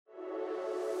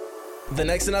The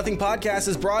Next to Nothing podcast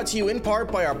is brought to you in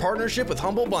part by our partnership with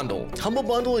Humble Bundle. Humble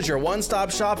Bundle is your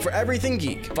one-stop shop for everything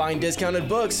geek. Find discounted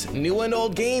books, new and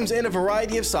old games, and a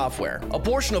variety of software. A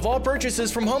portion of all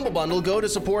purchases from Humble Bundle go to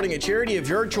supporting a charity of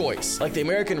your choice, like the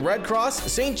American Red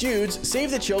Cross, St. Jude's,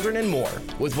 Save the Children, and more.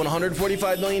 With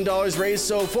 $145 million raised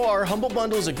so far, Humble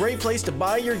Bundle is a great place to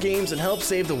buy your games and help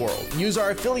save the world. Use our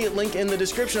affiliate link in the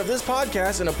description of this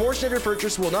podcast, and a portion of your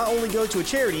purchase will not only go to a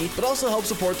charity, but also help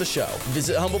support the show.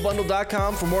 Visit humblebundle.com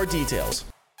for more details.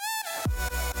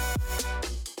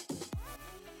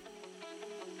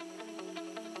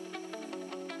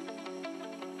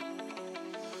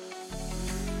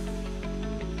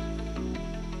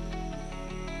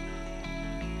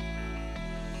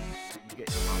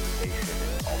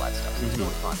 All that stuff. So it's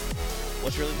really fun.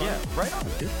 What's really fun? Yeah, right on,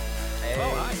 dude. Hey. Oh,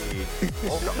 hi.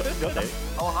 Welcome.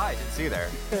 Oh, hi. Didn't see you there.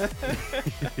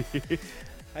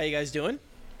 How you guys doing?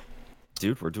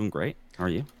 Dude, we're doing great. How are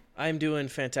you? I'm doing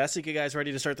fantastic. You guys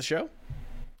ready to start the show?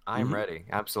 I'm ready.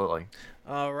 Absolutely.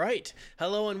 All right.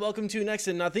 Hello and welcome to Next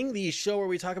to Nothing, the show where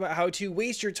we talk about how to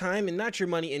waste your time and not your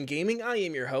money in gaming. I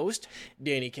am your host,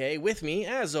 Danny K. With me,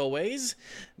 as always,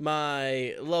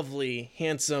 my lovely,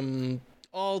 handsome,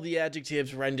 all the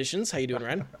adjectives renditions. How you doing,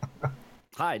 Ren?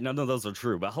 Hi, none of those are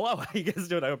true, but hello, how you guys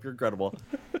doing? I hope you're incredible.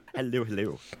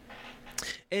 Hello.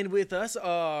 And with us,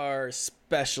 our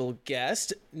special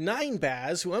guest, Nine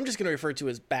Baz, who I'm just going to refer to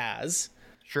as Baz.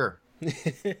 Sure.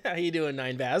 How you doing,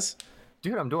 Nine Baz?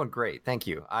 Dude, I'm doing great. Thank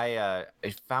you. I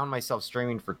found myself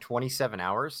streaming for 27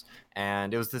 hours,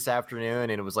 and it was this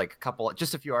afternoon, and it was like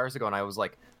just a few hours ago, and I was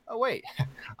like, oh, wait,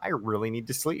 I really need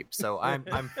to sleep. So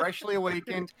I'm freshly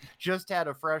awakened, just had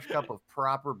a fresh cup of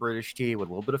proper British tea with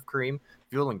a little bit of cream,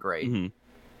 feeling great. Mm-hmm.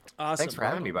 Awesome. Thanks for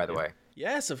having me, by the way.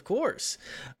 Yes, of course.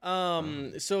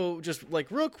 So just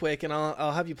like real quick, and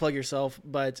I'll have you plug yourself,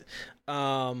 but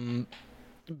Baz,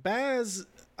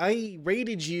 I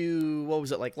rated you, what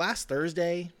was it, like last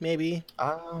Thursday, maybe?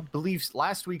 Believe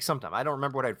last week sometime. I don't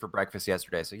remember what I had for breakfast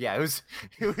yesterday. So yeah,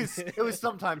 it was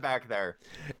sometime back there.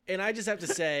 And I just have to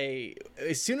say,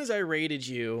 as soon as I rated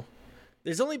you,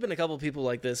 there's only been a couple people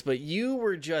like this, but you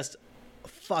were just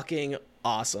fucking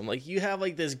awesome. Like, you have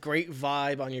like this great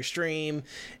vibe on your stream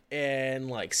and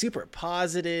like super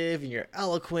positive, and you're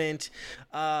eloquent.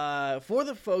 For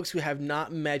the folks who have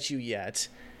not met you yet,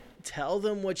 tell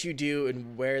them what you do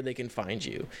and where they can find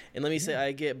you. And let me say,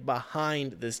 I get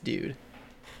behind this dude.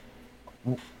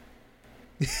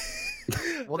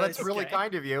 Well, that's really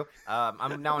kind of you.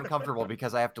 I'm now uncomfortable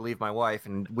because I have to leave my wife,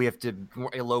 and we have to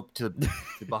elope to the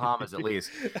Bahamas at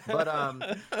least. But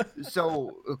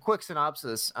so a quick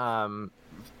synopsis. I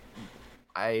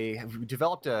have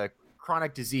developed a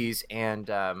chronic disease and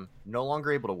no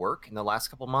longer able to work in the last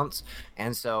couple months.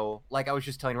 And so, like I was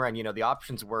just telling Ryan, the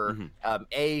options were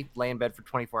A, lay in bed for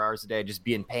 24 hours a day, just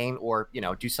be in pain, or,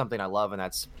 do something I love, and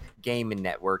that's game and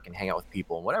network and hang out with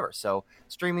people and whatever. So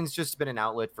streaming's just been an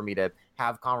outlet for me to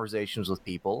have conversations with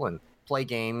people and play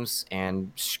games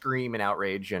and scream and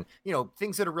outrage and,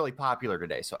 things that are really popular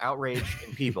today. So outrage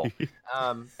and people.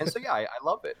 And so, yeah, I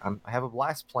love it. I have a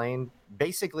blast playing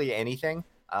basically anything.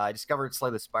 I discovered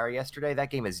Slay the Spire yesterday. That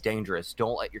game is dangerous.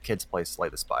 Don't let your kids play Slay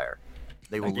the Spire.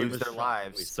 They will lose their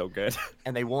lives. So good.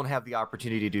 And they won't have the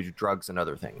opportunity to do drugs and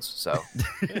other things. So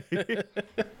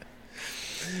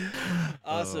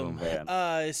Awesome.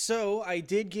 Oh, So I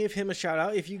did give him a shout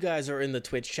out. If you guys are in the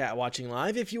Twitch chat watching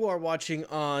live, if you are watching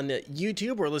on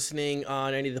YouTube or listening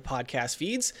on any of the podcast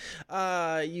feeds,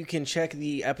 you can check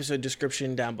the episode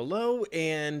description down below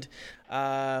and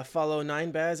follow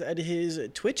Nine Baz at his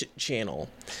Twitch channel.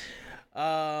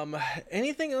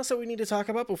 Anything else that we need to talk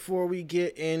about before we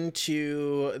get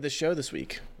into the show this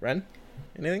week? Ren,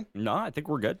 anything? No, I think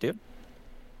we're good, dude.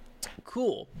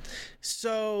 Cool.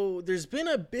 So there's been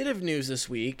a bit of news this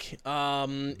week,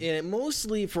 and it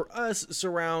mostly for us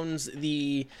surrounds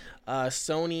the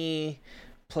Sony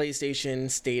PlayStation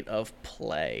State of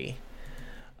Play.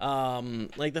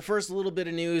 Like the first little bit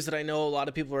of news that I know a lot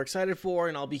of people are excited for,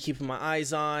 and I'll be keeping my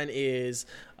eyes on, is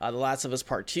The Last of Us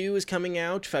Part 2 is coming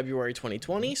out February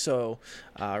 2020. So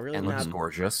really, and looks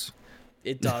gorgeous.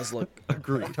 It does look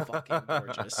pretty fucking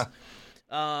gorgeous.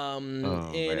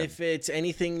 And if it's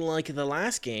anything like the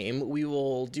last game, we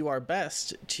will do our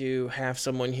best to have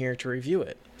someone here to review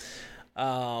it.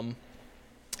 Won't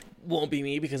be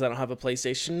me because I don't have a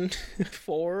PlayStation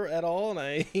 4 at all, and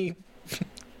I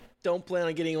don't plan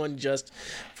on getting one just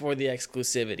for the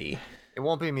exclusivity. It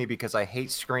won't be me because I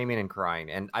hate screaming and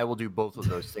crying, and I will do both of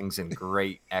those things in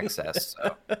great excess.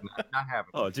 So not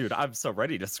happening. Oh, dude, I'm so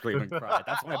ready to scream and cry.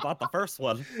 That's why I bought the first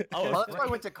one. Oh, Well, that's why I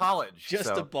went to college. Just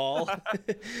so. a ball,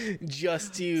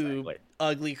 just to Exactly.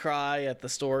 ugly cry at the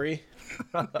story.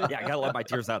 Yeah, I gotta let my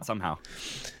tears out somehow.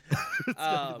 It's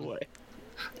gonna be the way.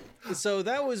 So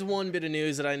that was one bit of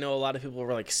news that I know a lot of people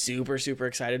were like super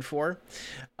excited for.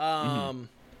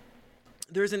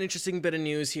 There's an interesting bit of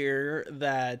news here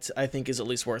that I think is at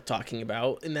least worth talking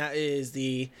about, and that is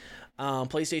the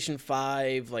PlayStation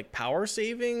 5 like power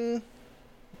saving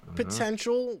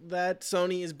potential that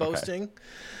Sony is boasting.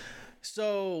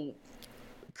 So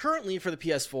currently for the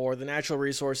PS4, the Natural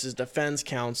Resources Defense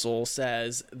Council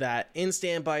says that in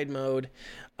standby mode,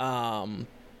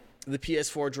 the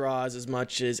PS4 draws as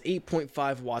much as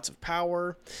 8.5 watts of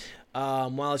power.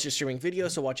 While it's just streaming video,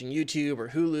 so watching YouTube or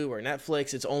Hulu or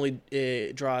Netflix,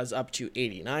 it draws up to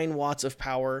 89 watts of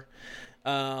power.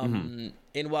 And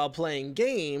while playing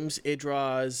games, it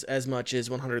draws as much as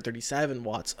 137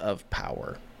 watts of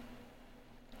power.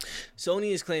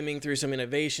 Sony is claiming through some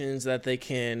innovations that they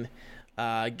can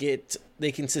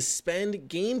suspend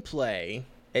gameplay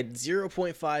at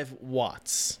 0.5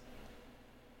 watts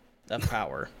of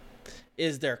power.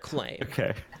 Is their claim.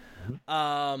 Okay.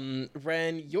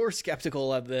 Ren, you're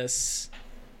skeptical of this.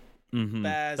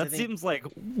 Baz, That seems like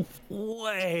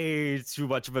way too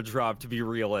much of a drop to be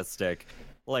realistic.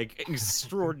 Like,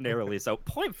 extraordinarily so.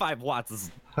 0.5 watts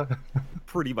is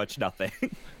pretty much nothing.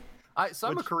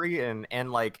 I'm a Korean,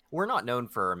 and like we're not known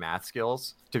for our math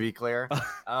skills, to be clear.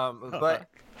 But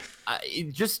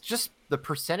just the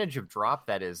percentage of drop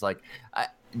that is like,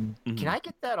 can I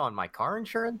get that on my car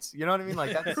insurance? You know what I mean?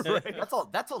 Like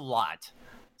that's a lot.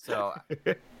 So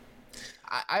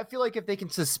I feel like if they can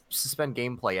suspend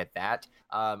gameplay at that,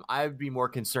 I would be more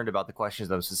concerned about the questions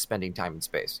of suspending time and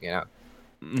space. You know?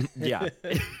 Yeah.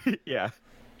 Yeah.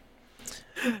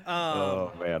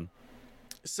 Oh man.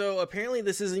 So apparently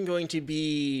this isn't going to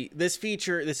be this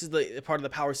feature. This is the part of the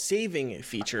power saving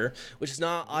feature, which is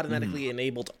not automatically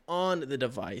enabled on the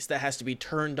device. That has to be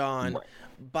turned on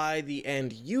by the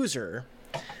end user.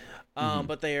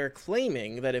 But they are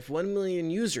claiming that if 1 million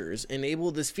users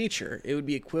enable this feature, it would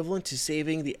be equivalent to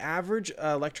saving the average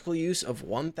electrical use of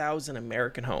 1,000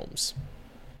 American homes.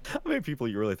 How many people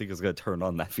you really think is going to turn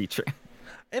on that feature?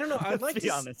 I don't know. I'd like Let's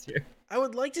be honest here. I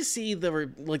would like to see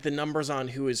the numbers on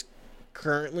who is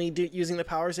currently using the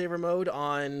power saver mode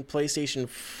on PlayStation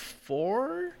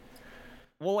 4.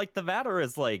 Well, like, the matter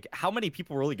is, like, how many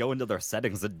people really go into their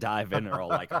settings and dive in and are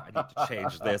like, I need to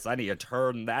change this. I need to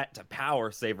turn that to power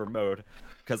saver mode.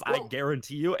 Because I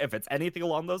guarantee you, if it's anything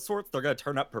along those sorts, they're going to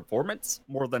turn up performance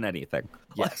more than anything.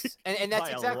 Yes. And that's by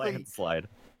a exactly... landslide.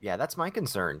 Yeah, that's my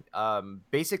concern.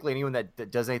 Basically, anyone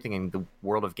that does anything in the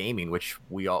world of gaming, which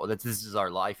this is our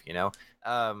life, you know.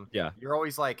 Yeah. You're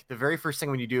always like the very first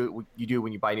thing when you do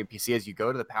when you buy a new PC is you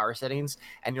go to the power settings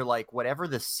and you're like, whatever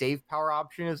the save power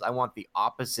option is, I want the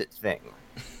opposite thing,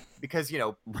 because you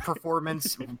know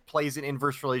performance plays an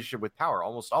inverse relationship with power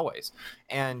almost always.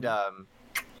 And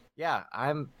yeah,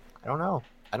 I don't know,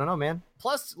 man.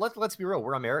 Plus, let's be real.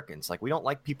 We're Americans. Like, we don't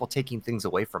like people taking things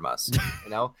away from us. You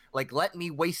know, like, let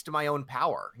me waste my own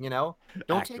power. You know,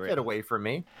 don't take that away from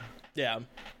me. Yeah.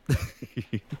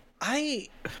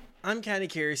 I'm kind of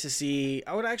curious to see.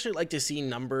 I would actually like to see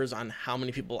numbers on how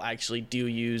many people actually do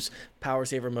use power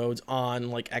saver modes on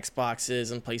like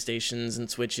Xboxes and PlayStations and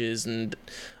Switches and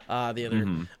the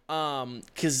other.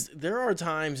 Because there are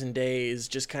times and days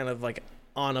just kind of like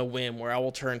on a whim where I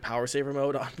will turn power saver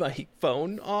mode on my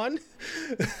phone on.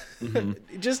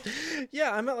 Just,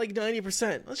 yeah, I'm at like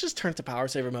 90%. Let's just turn to power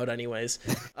saver mode anyways.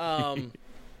 And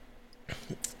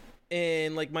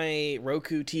like my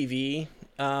Roku TV,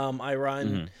 I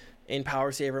run in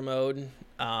power saver mode.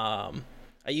 I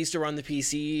used to run the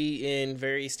PC in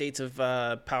various states of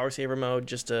power saver mode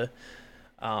just to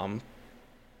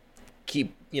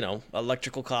keep,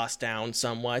 electrical costs down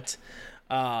somewhat.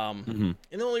 And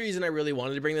the only reason I really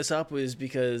wanted to bring this up was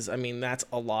because, I mean, that's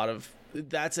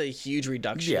a huge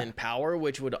reduction in power,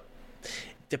 which would,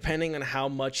 depending on how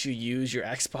much you use your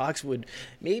Xbox, would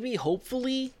maybe,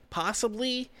 hopefully,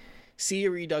 possibly see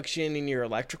a reduction in your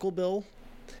electrical bill.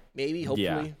 Maybe,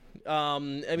 hopefully. I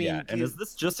mean, and is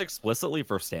this just explicitly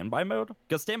for standby mode?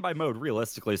 Because standby mode,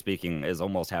 realistically speaking, is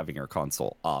almost having your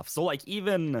console off. So, like,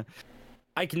 even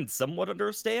I can somewhat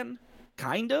understand,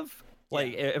 kind of.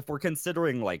 Like, if we're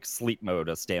considering, like, sleep mode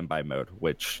a standby mode,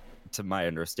 which, to my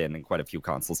understanding, quite a few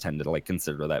consoles tend to, like,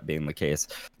 consider that being the case.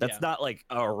 That's not, like,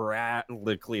 a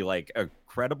radically, like, a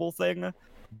credible thing.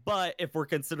 But if we're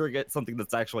considering it something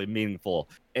that's actually meaningful,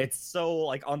 it's so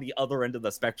like on the other end of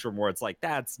the spectrum where it's like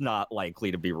that's not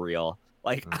likely to be real.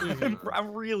 Like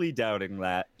I'm really doubting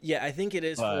that. Yeah, I think it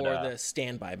is But, for the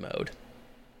standby mode.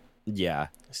 Yeah.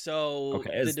 So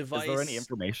Okay. the device. Is there any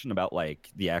information about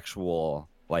like the actual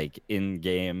like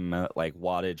in-game like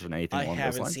wattage and anything I along those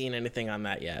haven't lines? seen anything on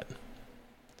that yet.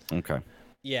 Okay.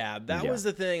 Yeah, that Yeah. was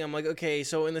the thing. I'm like, okay,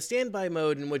 so in the standby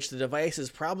mode in which the device is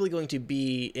probably going to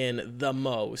be in the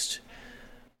most,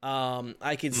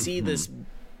 I could see this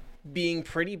being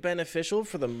pretty beneficial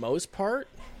for the most part.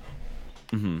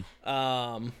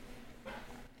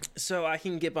 So I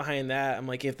can get behind that. I'm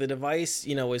like, if the device,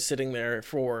 is sitting there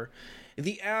for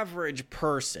the average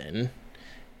person,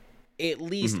 at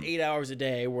least 8 hours a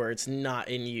day where it's not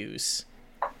in use.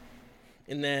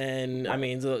 And then, I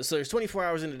mean, so there's 24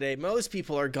 hours in a day. Most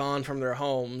people are gone from their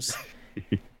homes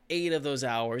 8 of those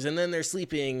hours. And then they're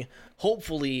sleeping,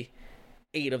 hopefully,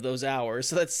 8 of those hours.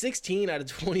 So that's 16 out of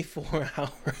 24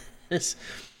 hours.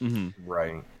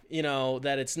 Right.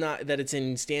 That it's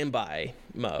in standby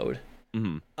mode.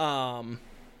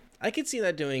 I could see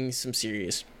that doing some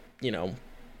serious,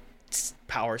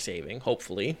 power saving,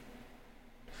 hopefully.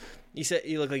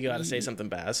 You look like you ought to say something,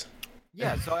 Baz.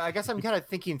 Yeah, so I guess I'm kind of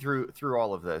thinking through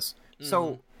all of this.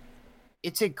 So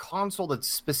it's a console that's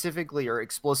specifically or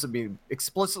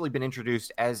explicitly been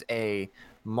introduced as a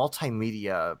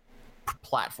multimedia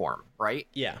platform, right?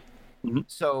 Yeah.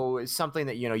 So it's something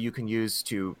that you can use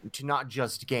to not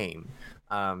just game,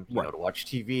 to watch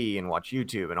TV and watch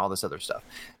YouTube and all this other stuff.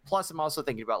 Plus, I'm also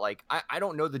thinking about like I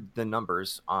don't know the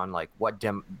numbers on like what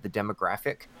the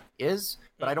demographic is,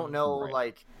 but I don't know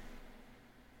like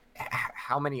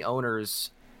how many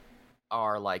owners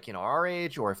are like our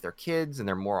age, or if they're kids and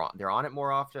they're on it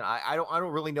more often. I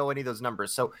don't really know any of those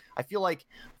numbers. So I feel like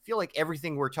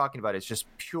everything we're talking about is just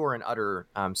pure and utter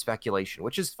speculation,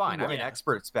 which is fine. I'm an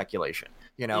expert at speculation,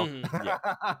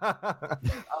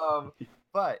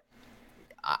 but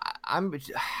I'm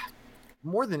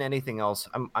more than anything else,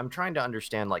 I'm trying to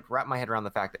understand, like wrap my head around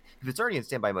the fact that if it's already in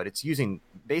standby mode, it's using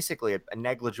basically a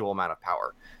negligible amount of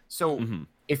power. So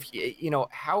if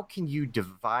how can you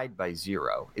divide by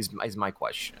 0 is my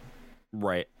question.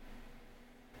 Right.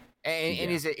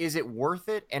 And is it worth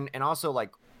it? And also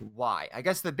like why? I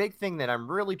guess the big thing that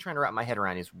I'm really trying to wrap my head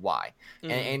around is why.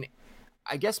 And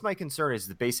I guess my concern is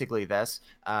basically this.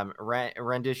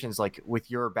 Renditions, like with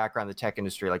your background in the tech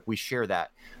industry, like we share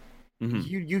that.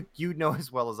 You know as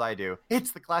well as I do.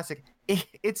 It's the classic.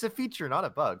 It's a feature, not a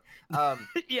bug.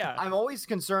 Yeah. I'm always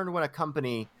concerned when a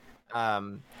company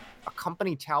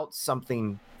touts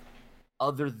something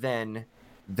other than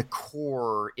the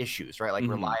core issues, right? Like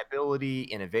reliability,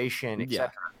 innovation,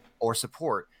 etc., or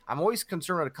support. I'm always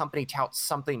concerned when a company touts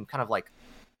something kind of like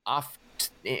off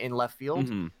in left field,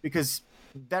 because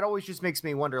that always just makes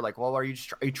me wonder, like, well, are you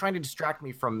trying to distract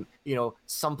me from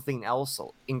something else,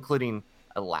 including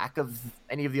a lack of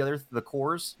any of the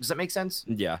cores? Does that make sense?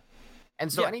 Yeah.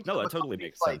 And so that totally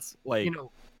makes sense. Like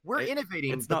we're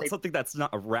innovating. It's not something that's not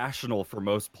rational for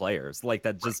most players. Like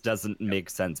that just doesn't make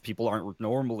sense. People aren't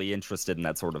normally interested in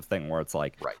that sort of thing where it's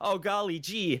like, oh golly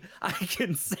gee, I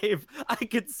can save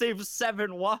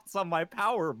 7 watts on my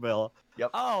power bill. Yep.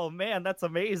 Oh man, that's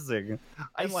amazing.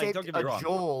 I saved don't get me wrong. a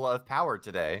joule of power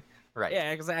today. Right.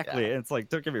 Yeah, exactly. Yeah. It's like,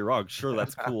 don't get me wrong, sure,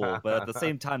 that's cool. But at the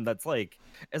same time, that's like,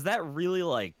 is that really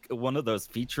like one of those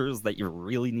features that you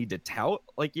really need to tout?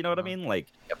 Like, you know what I mean? Like,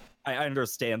 I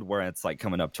understand where it's like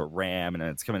coming up to RAM and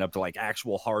it's coming up to like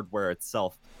actual hardware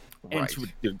itself. Right. And to a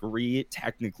degree,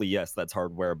 technically, yes, that's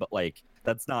hardware, but like,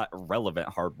 that's not relevant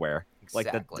hardware.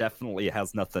 Exactly. Like, that definitely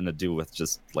has nothing to do with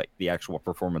just like the actual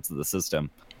performance of the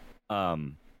system.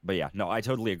 But yeah, no, I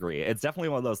totally agree. It's definitely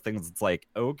one of those things. It's like,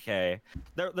 okay,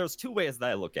 there's 2 ways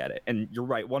that I look at it, and you're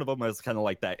right. One of them is kind of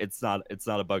like that. It's not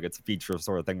a bug. It's a feature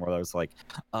sort of thing where I was like,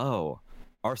 oh,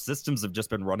 our systems have just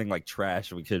been running like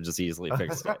trash, and we could have just easily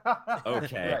fixed it.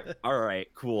 Okay, all right,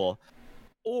 cool.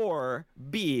 Or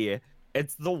B,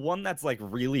 it's the one that's like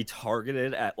really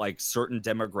targeted at like certain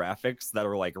demographics that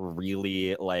are like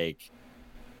really like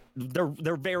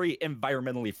they're very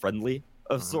environmentally friendly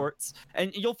of sorts,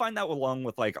 and you'll find that along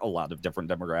with like a lot of different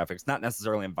demographics, not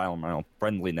necessarily environmental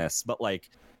friendliness, but like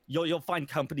you'll find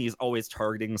companies always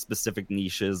targeting specific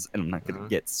niches, and I'm not gonna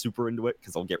get super into it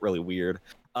because I'll get really weird.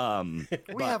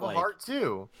 We have a heart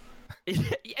too.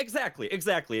 Exactly. It's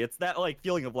that like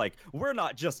feeling of like, we're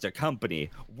not just a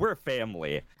company, we're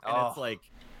family, and it's like,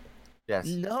 yes,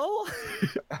 no.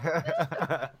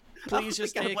 Please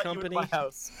just stay a company. My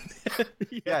house.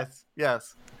 Yes.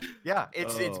 Yeah,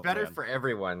 it's better for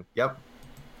everyone. Yep.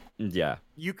 Yeah.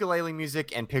 Ukulele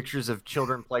music and pictures of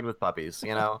children playing with puppies,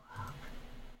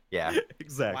 Yeah.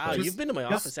 Exactly. Wow, you've been to my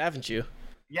just- office, haven't you?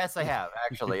 Yes, I have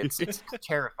actually. It's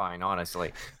terrifying,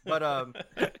 honestly. But I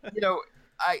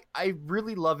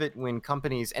really love it when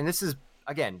companies, and this is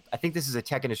again, I think this is a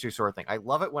tech industry sort of thing. I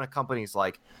love it when a company's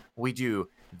like, we do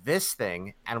this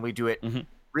thing and we do it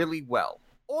really well,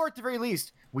 or at the very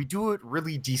least, we do it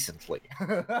really decently.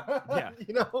 Yeah.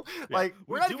 Like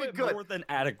we we're not do even it good. more than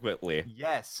adequately.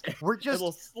 Yes, we're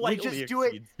It'll just slightly do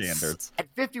it exceed standards.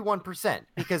 at 51%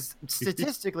 because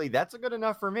statistically that's good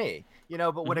enough for me.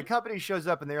 But when a company shows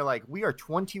up and they're like, we are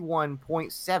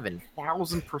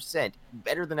 21,700%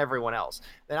 better than everyone else,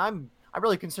 then I'm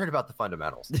really concerned about the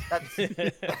fundamentals.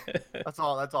 That's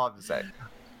all I have to say.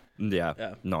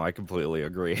 Yeah. No, I completely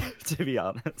agree, to be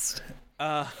honest.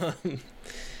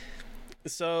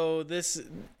 So this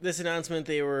announcement,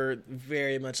 they were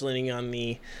very much leaning on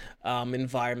the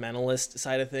environmentalist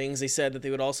side of things. They said that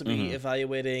they would also be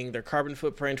evaluating their carbon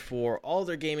footprint for all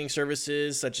their gaming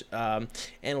services, and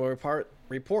will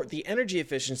report the energy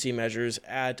efficiency measures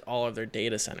at all of their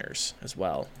data centers as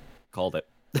well. Called it.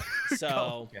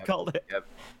 So Called it.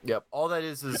 Yep. All that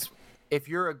is if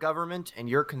you're a government and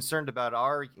you're concerned about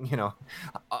our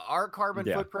carbon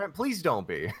footprint, please don't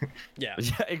be. yeah.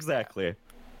 Yeah, exactly.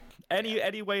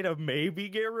 Any way to maybe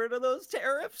get rid of those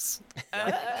tariffs?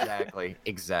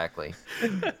 Exactly.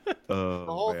 Oh,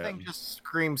 The whole man. thing just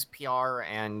screams PR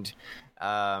and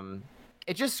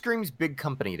it just screams big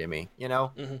company to me, Yeah.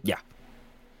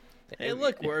 Hey,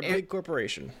 look, we're a big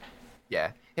corporation.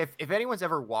 Yeah. If anyone's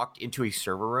ever walked into a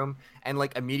server room and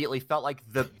like immediately felt like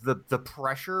the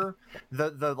pressure,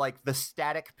 the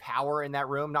static power in that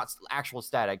room, not actual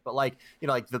static, but like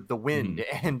the wind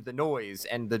and the noise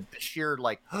and the sheer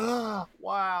like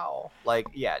wow, like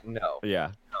no.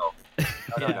 Yeah. No.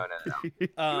 You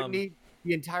would need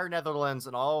the entire Netherlands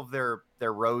and all of their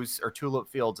rose or tulip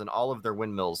fields and all of their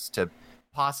windmills to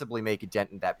possibly make a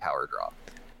dent in that power draw.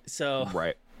 So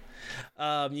Right.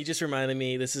 you just reminded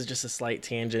me, this is just a slight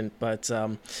tangent, but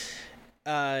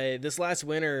this last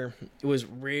winter it was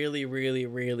really, really,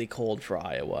 really cold for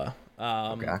Iowa.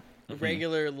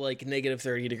 Regular like negative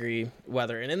 30-degree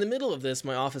weather. And in the middle of this,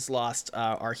 my office lost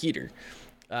our heater.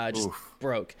 Just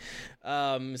broke.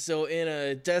 So in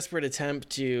a desperate attempt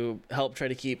to help try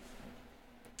to keep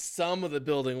some of the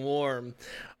building warm,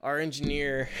 our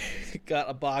engineer got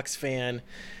a box fan,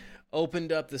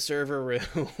 opened up the server room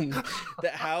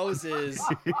that houses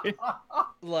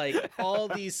like all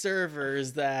these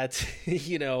servers that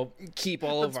keep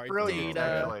all of our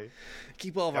data,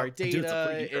 keep all of our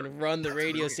data and run the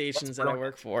radio stations that I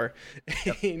work for,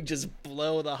 and just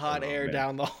blow the hot air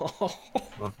down the hall.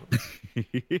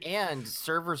 And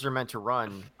servers are meant to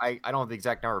run. I don't have the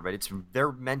exact number, but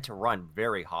they're meant to run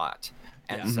very hot,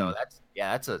 and so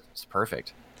it's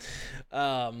perfect.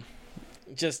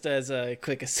 Just as a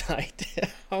quick aside,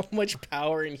 how much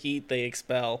power and heat they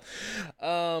expel.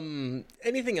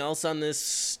 Anything else on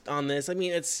this? I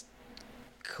mean, it's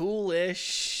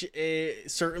coolish.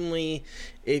 Certainly,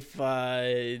 if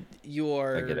you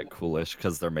are, I get it, coolish,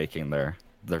 because they're making their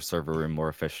server room more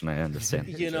efficient. I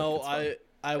understand.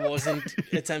 I wasn't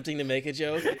attempting to make a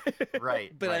joke,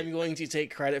 Right. but I'm going to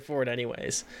take credit for it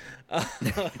anyways. But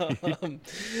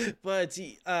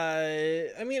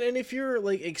I mean, and if you're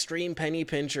like extreme penny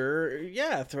pincher,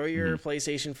 throw your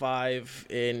PlayStation 5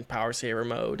 in power saver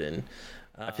mode, and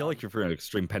I feel like if you're an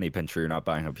extreme penny pincher, you're not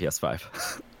buying a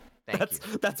PS5.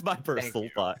 That's my personal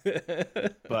thought.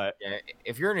 But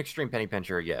if you're an extreme penny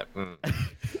pincher,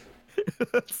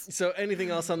 So anything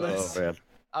else on this? Oh man.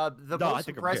 The most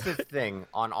impressive thing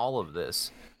on all of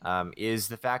this is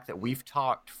the fact that we've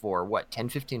talked for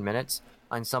 10-15 minutes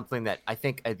on something that I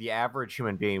think the average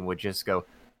human being would just go,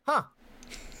 huh.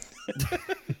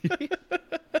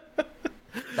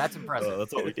 That's impressive.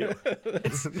 That's what we do.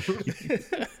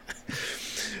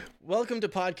 Welcome to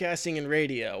podcasting and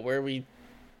radio, where we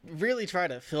really try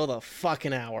to fill the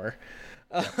fucking hour.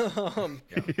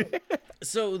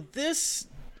 So this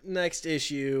next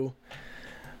issue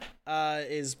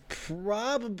is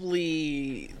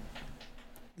probably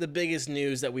the biggest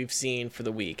news that we've seen for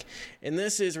the week, and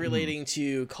this is relating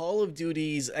to Call of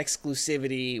Duty's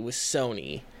exclusivity with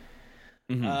Sony.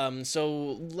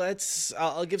 So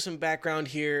I'll give some background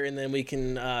here, and then we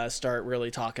can start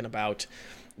really talking about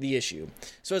the issue.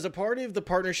 So as a part of the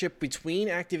partnership between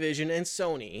Activision and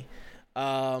Sony,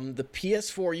 the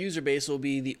PS4 user base will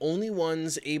be the only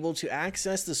ones able to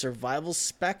access the survival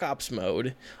Spec Ops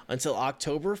mode until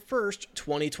October 1st,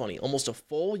 2020, almost a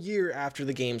full year after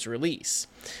the game's release.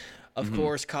 Of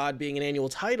course, COD being an annual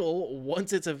title,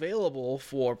 once it's available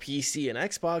for PC and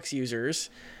Xbox users,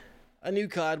 a new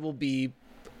COD will be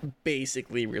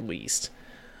basically released.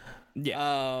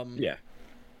 Yeah.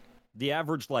 the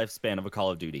average lifespan of a Call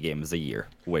of Duty game is a year,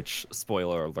 which,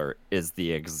 spoiler alert, is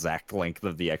the exact length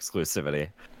of the exclusivity,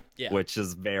 which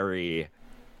is very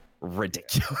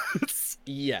ridiculous.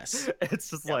 Yes. It's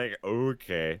just like,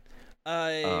 okay.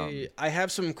 I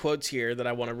have some quotes here that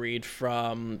I want to read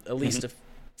from at least a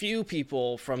few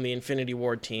people from the Infinity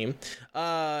Ward team.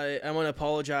 I want to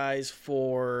apologize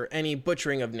for any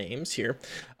butchering of names here.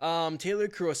 Taylor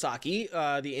Kurosaki,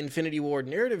 the Infinity Ward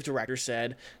narrative director,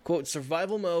 said, quote,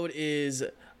 survival mode is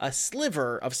a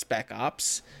sliver of Spec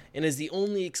Ops and is the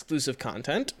only exclusive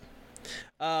content.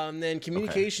 Then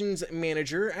communications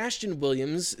manager Ashton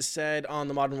Williams said on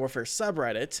the Modern Warfare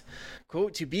subreddit,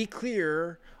 quote, to be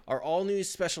clear, our all-new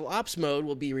Special Ops mode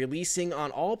will be releasing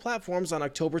on all platforms on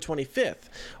October 25th.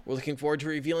 We're looking forward to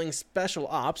revealing Special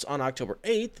Ops on October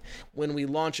 8th. When we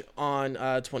launch on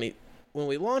October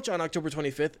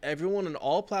 25th, everyone on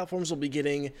all platforms will be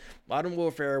getting Modern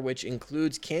Warfare, which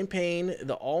includes campaign,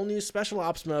 the all-new Special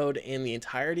Ops mode, and the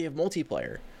entirety of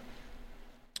multiplayer,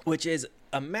 which is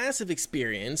a massive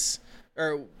experience,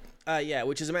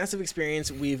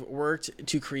 we've worked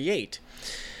to create.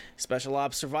 Special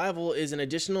Ops Survival is an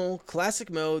additional classic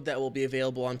mode that will be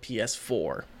available on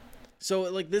PS4. So,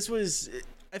 like,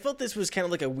 I felt this was kind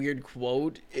of like a weird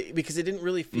quote because it didn't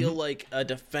really feel like a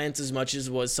defense as much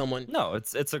as was someone. No,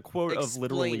 it's a quote of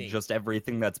literally just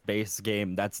everything that's base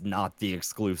game that's not the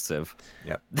exclusive.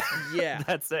 Yep. Yeah.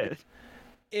 That's it.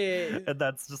 And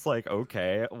that's just like,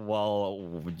 okay,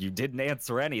 well, you didn't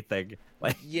answer anything.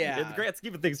 Like, yeah. In the grand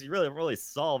scheme of things, you really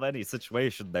solve any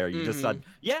situation there. You just said,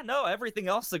 yeah, no, everything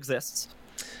else exists.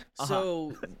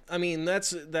 So, I mean,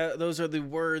 those are the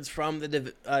words from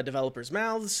the developers'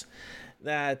 mouths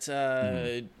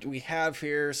that we have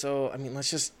here. So, I mean,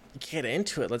 let's just get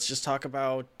into it. Let's just talk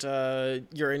about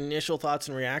your initial thoughts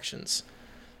and reactions.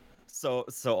 So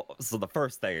the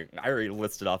first thing, I already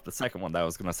listed off the second one that I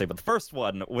was going to say, but the first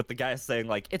one with the guy saying,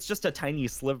 like, it's just a tiny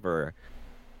sliver.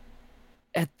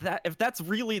 If that's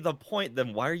really the point,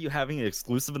 then why are you having it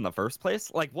exclusive in the first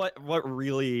place? Like, what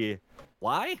really,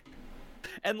 why?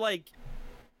 And, like,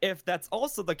 if that's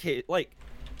also the case, like,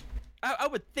 I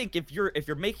would think if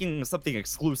you're making something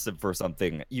exclusive for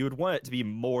something, you would want it to be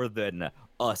more than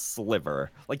a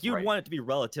sliver. Like, you'd want it to be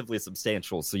relatively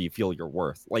substantial so you feel your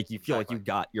worth. Like, you feel like you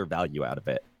got your value out of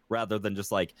it, rather than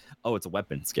just like, oh, it's a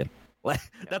weapon skin. Like,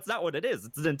 that's not what it is.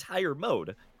 It's an entire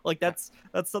mode. Like, that's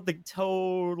something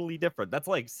totally different. That's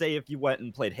like, say if you went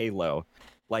and played Halo,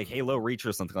 like Halo Reach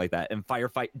or something like that, and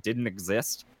Firefight didn't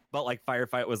exist, but like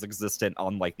Firefight was existent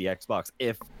on like the Xbox.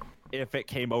 If it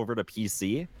came over to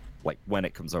PC, like when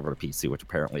it comes over to PC, which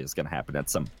apparently is going to happen at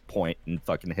some point in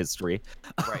fucking history.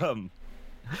 Right.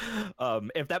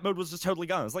 If that mode was just totally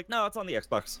gone, it's like, no, it's on the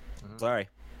Xbox. Sorry.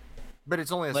 But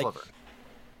it's only a sliver.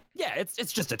 Yeah,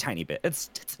 it's just a tiny bit.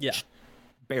 It's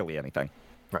barely anything.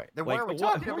 Right. Then like, why are we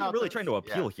talking who about are you really trying to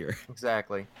appeal here?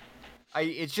 Exactly.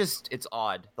 It's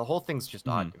odd. The whole thing's just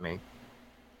odd to me.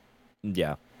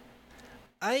 Yeah.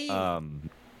 Go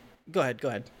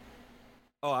ahead.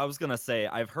 Oh, I was gonna say,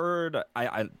 I've heard,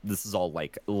 this is all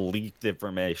like leaked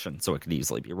information, so it could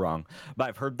easily be wrong, but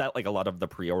I've heard that like a lot of the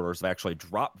pre-orders have actually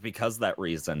dropped because of that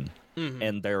reason,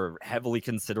 and they're heavily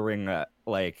considering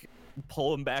like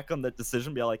pulling back on the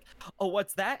decision, be like, oh,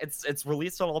 what's that? It's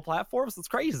released on all platforms. It's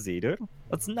crazy, dude.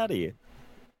 That's nutty.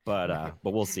 But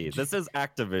we'll see. This is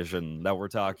Activision that we're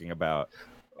talking about,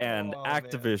 and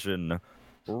Activision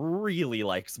really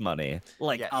likes money,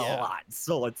 like a lot.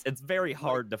 So it's very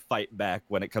hard to fight back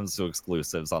when it comes to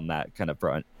exclusives on that kind of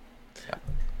front. Yeah.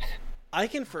 I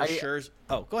can sure.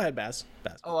 Oh, go ahead, Baz.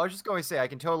 Oh, I was just going to say I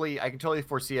can totally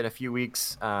foresee it a few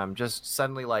weeks. Just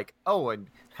suddenly like, oh, and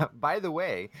by the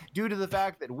way, due to the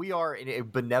fact that we are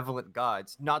benevolent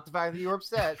gods, not the fact that you're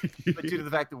upset, but due to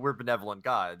the fact that we're benevolent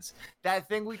gods, that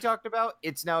thing we talked about,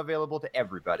 it's now available to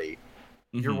everybody.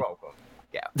 You're welcome.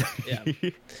 Yeah.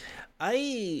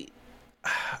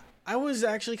 I was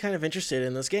actually kind of interested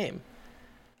in this game.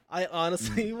 I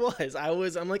honestly was.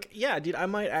 I'm like, yeah, dude, I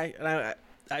might.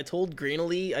 I told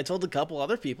Greenlee, I told a couple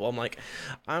other people, I'm like,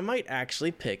 I might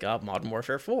actually pick up Modern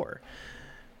Warfare 4.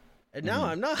 And now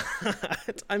I'm not.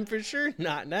 I'm for sure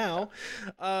not now.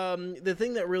 The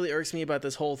thing that really irks me about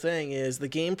this whole thing is the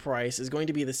game price is going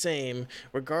to be the same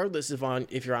regardless if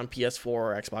you're on PS4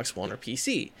 or Xbox One or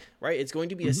PC, right? It's going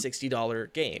to be a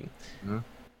 $60 game.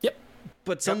 Yep.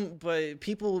 But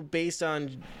people, based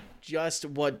on just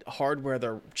what hardware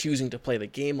they're choosing to play the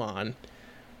game on,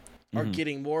 are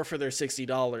getting more for their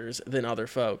 $60 than other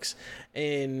folks.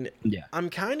 And I'm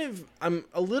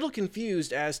a little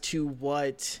confused as to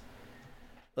what,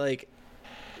 like,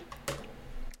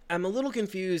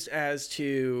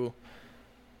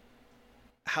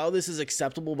 how this is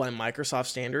acceptable by Microsoft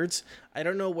standards. I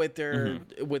don't know what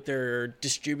their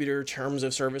distributor terms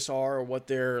of service are, or what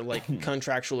their like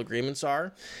contractual agreements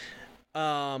are.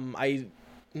 I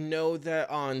know that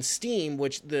on Steam,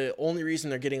 which the only reason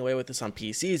they're getting away with this on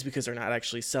PC is because they're not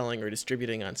actually selling or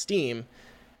distributing on Steam.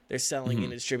 They're selling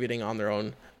and distributing on their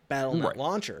own Battle.net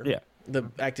launcher, the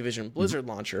Activision Blizzard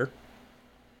launcher.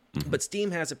 But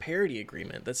Steam has a parity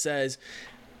agreement that says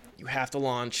you have to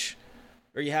launch,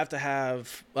 or you have to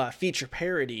have feature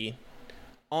parity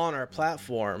on our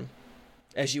platform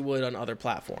as you would on other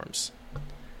platforms.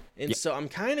 And so I'm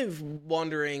kind of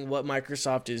wondering what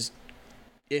Microsoft is,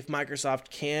 if Microsoft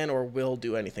can or will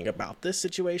do anything about this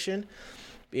situation.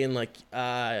 Being like,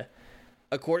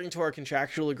 according to our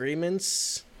contractual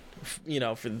agreements,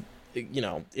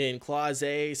 in Clause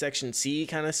A, Section C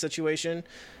kind of situation,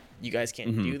 you guys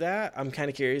can't do that. I'm kind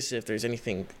of curious if there's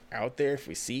anything out there, if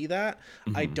we see that.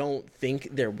 I don't think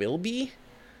there will be.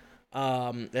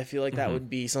 I feel like that would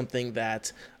be something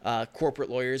that corporate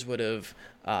lawyers would have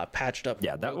patched up.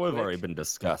 Yeah, that would have already been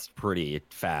discussed pretty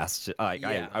fast.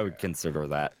 I would consider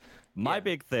that. My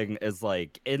big thing is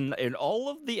like in all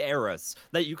of the eras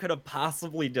that you could have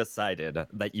possibly decided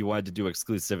that you wanted to do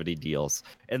exclusivity deals,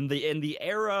 in the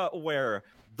era where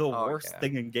the worst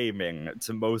thing in gaming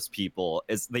to most people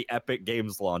is the Epic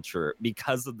Games launcher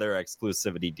because of their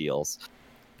exclusivity deals.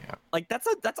 Yeah. Like that's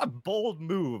a bold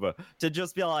move to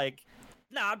just be like,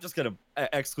 nah, I'm just gonna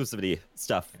exclusivity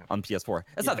stuff on PS4.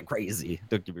 That's nothing crazy,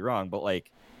 don't get me wrong, but like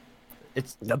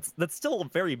that's still a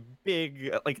very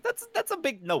big, like that's a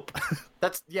big nope.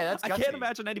 That's I can't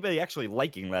imagine anybody actually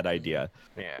liking that idea.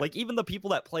 Yeah. Like even the people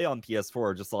that play on PS4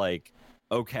 are just like,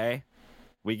 okay,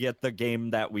 we get the game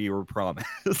that we were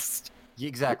promised.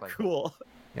 Exactly. Cool.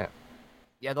 Yeah.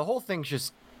 Yeah, the whole thing's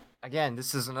just, again,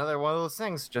 this is another one of those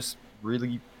things, just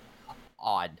really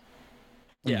odd.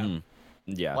 Yeah.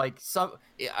 Yeah. Like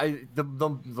the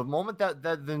moment that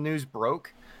the news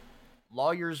broke,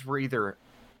 lawyers were either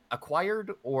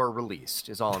acquired or released,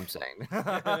 is all I'm saying.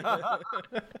 Something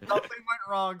went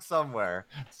wrong somewhere.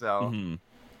 So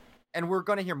and we're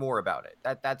going to hear more about it.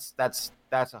 That's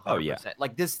 100%.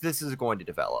 Like this is going to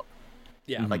develop.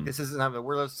 Yeah. Like this isn't having,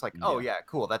 we're just like, oh yeah,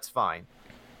 cool, that's fine.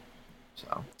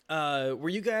 So were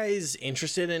you guys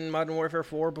interested in Modern Warfare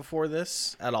 4 before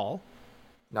this at all?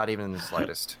 Not even in the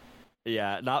slightest.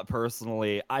 Yeah, not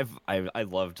personally. I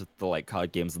loved the like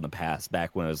COD games in the past,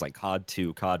 back when it was like COD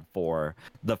 2, COD 4,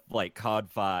 the like COD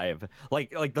 5,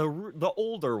 like the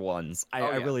older ones.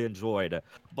 I really enjoyed.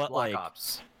 But Black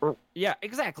Ops. Yeah,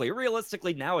 exactly.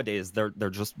 Realistically, nowadays they're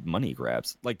just money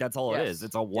grabs. Like that's all it is.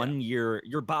 It's a 1 year.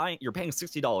 You're paying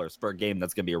 $60 for a game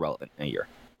that's gonna be irrelevant in a year.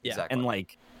 Yeah, exactly. And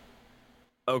like,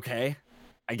 okay,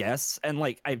 I guess. And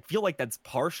like, I feel like that's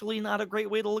partially not a great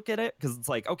way to look at it, because it's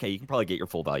like, okay, you can probably get your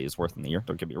full value's worth in the year,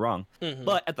 don't get me wrong.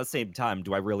 But at the same time,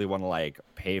 do I really want to like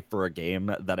pay for a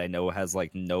game that I know has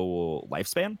like no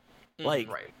lifespan?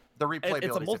 Like, right. The replayability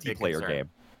it's a multiplayer game.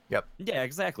 Yep. Yeah,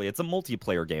 exactly. It's a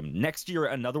multiplayer game. Next year,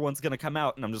 another one's gonna come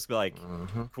out, and I'm just be like,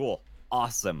 cool,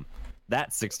 awesome.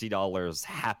 That $60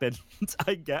 happened,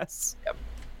 I guess. Yep.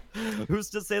 Who's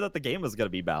to say that the game is going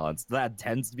to be balanced? That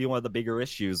tends to be one of the bigger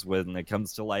issues when it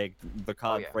comes to like the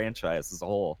COD franchise as a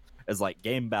whole, is like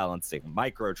game balancing,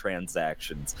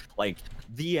 microtransactions, like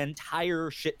the entire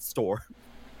shitstorm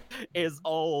is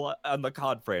all on the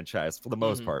COD franchise for the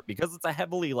most part, because it's a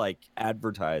heavily like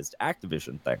advertised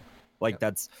Activision thing. Like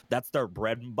that's their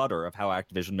bread and butter of how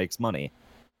Activision makes money,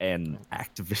 and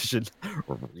Activision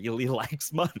really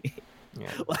likes money. Yeah.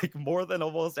 Like more than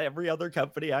almost every other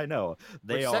company I know.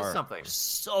 They are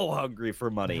so hungry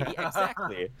for money. Yeah,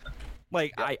 exactly.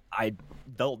 Like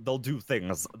they'll do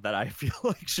things that I feel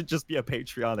like should just be a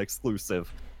Patreon exclusive.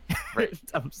 Right.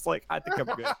 I'm just like, I think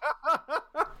I'm good.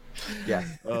 Yeah.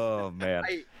 Oh man.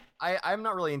 I'm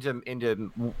not really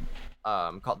into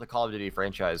the Call of Duty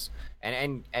franchise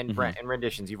and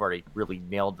renditions. You've already really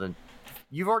nailed the.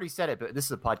 You've already said it, but this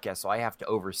is a podcast, so I have to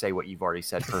oversay what you've already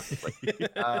said perfectly.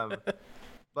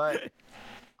 But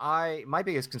my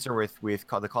biggest concern with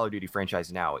the Call of Duty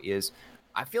franchise now is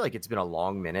I feel like it's been a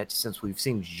long minute since we've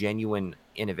seen genuine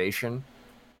innovation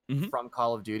from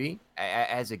Call of Duty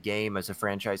as a game, as a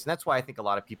franchise. And that's why I think a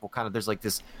lot of people kind of, there's like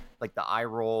this, like the eye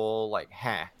roll, like,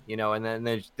 and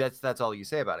then that's all you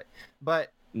say about it.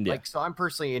 But like, so I'm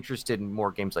personally interested in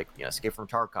more games like, Escape from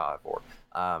Tarkov, or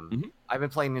I've been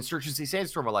playing Insurgency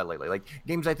Sandstorm a lot lately. Like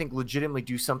games I think legitimately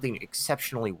do something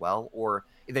exceptionally well, or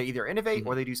they either innovate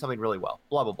or they do something really well.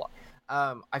 Blah blah blah.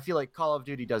 I feel like Call of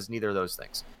Duty does neither of those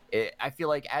things. I feel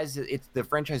like as the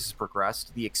franchise has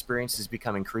progressed, the experience has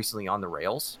become increasingly on the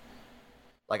rails.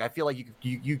 Like I feel like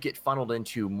you get funneled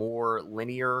into more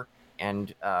linear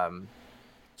and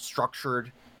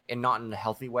structured and not in a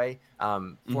healthy way.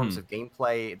 Forms of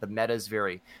gameplay, the meta is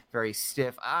very, very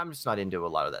stiff. I'm just not into a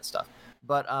lot of that stuff.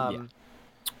 But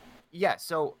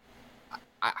so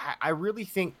I really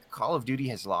think Call of Duty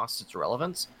has lost its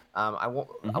relevance. I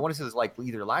want to say this like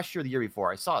either last year or the year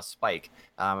before. I saw a spike.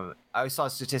 I saw a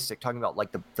statistic talking about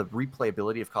like the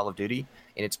replayability of Call of Duty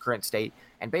in its current state,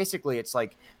 and basically it's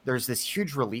like there's this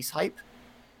huge release hype,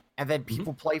 and then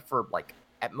people play for like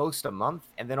at most a month,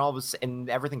 and then all of a sudden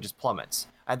everything just plummets,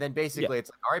 and then basically it's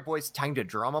like, all right, boys, time to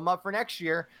drum them up for next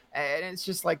year, and it's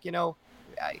just like, you know,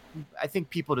 I think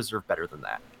people deserve better than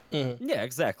that. Yeah,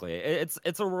 exactly.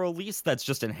 It's a release that's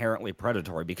just inherently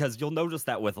predatory, because you'll notice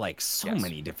that with like so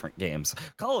many different games.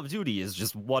 Call of Duty is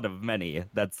just one of many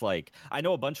that's like, I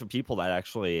know a bunch of people that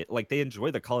actually like they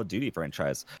enjoy the Call of Duty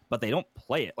franchise, but they don't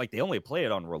play it. Like they only play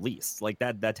it on release. Like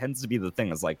that tends to be the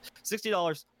thing, is like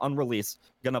 $60 on release,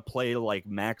 gonna play like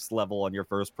max level on your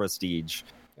first prestige.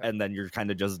 And then you're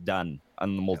kind of just done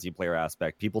on the multiplayer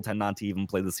aspect. People tend not to even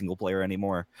play the single player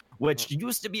anymore, which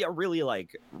used to be a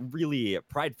really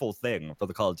prideful thing for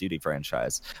the Call of Duty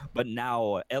franchise. But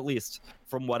now, at least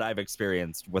from what I've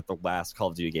experienced with the last Call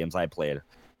of Duty games I played,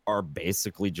 are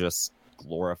basically just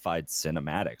glorified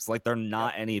cinematics. Like they're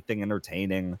not anything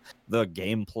entertaining. The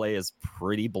gameplay is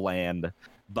pretty bland,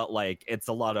 but like it's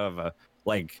a lot of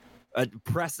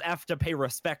press F to pay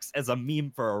respects as a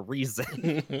meme for a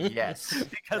reason. Yes.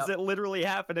 Because it literally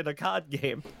happened in a COD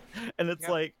game. And it's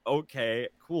like, okay,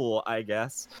 cool, I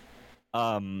guess.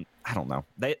 I don't know.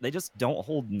 They just don't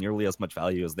hold nearly as much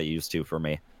value as they used to for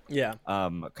me. Yeah.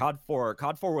 COD 4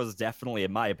 was definitely,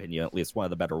 in my opinion, at least one of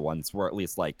the better ones, where at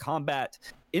least like combat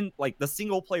in like the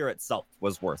single player itself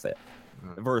was worth it.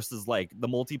 Versus like the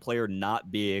multiplayer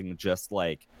not being just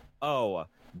like, oh,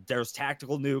 there's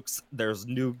tactical nukes, there's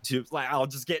nuke tubes. Like, I'll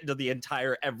just get into the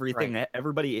entire everything. Right.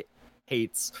 Everybody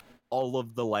hates all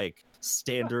of the like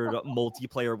standard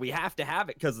multiplayer. We have to have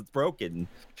it because it's broken.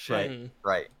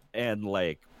 Right. And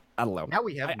like, I don't know. Now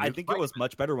we have. I think it was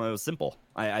much better when it was simple.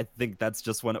 I think that's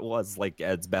just when it was like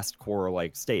at its best core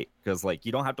like state, because like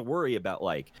you don't have to worry about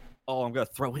like, oh, I'm gonna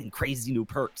throw in crazy new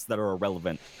perks that are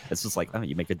irrelevant. It's just like, oh,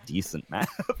 you make a decent map.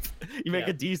 You make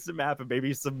a decent map and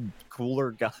maybe some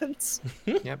cooler guns.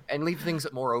 Yep, and leave things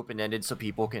more open-ended so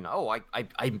people can,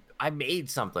 I made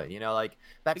something. You know, like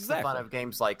that's the fun of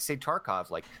games like say Tarkov.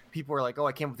 Like people are like, oh,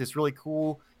 I came up with this really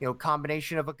cool, you know,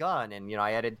 combination of a gun, and you know,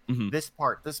 I added this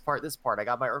part. I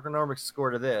got my ergonomics score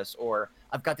to this, or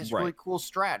I've got this really cool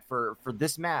strat for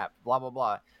this map. Blah blah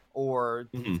blah. Or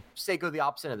say go the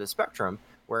opposite of the spectrum,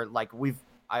 where like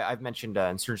I've mentioned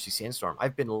Insurgency Sandstorm.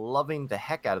 I've been loving the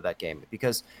heck out of that game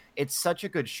because it's such a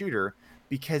good shooter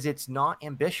because it's not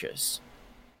ambitious.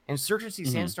 Insurgency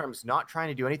Sandstorm is not trying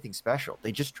to do anything special.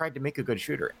 They just tried to make a good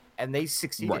shooter, and they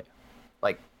succeeded.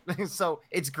 Like, so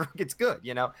it's good,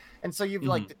 you know. And so you've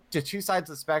like the two sides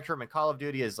of the spectrum, and Call of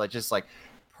Duty is like just like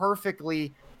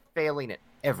perfectly failing at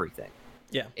everything.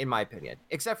 Yeah, in my opinion,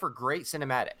 except for great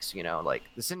cinematics. You know, like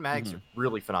the cinematics are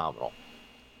really phenomenal.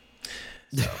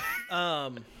 So,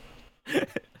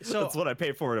 so that's what I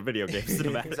pay for in a video game.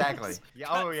 Cinematics. Exactly. Yeah.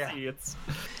 Oh yeah.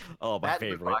 My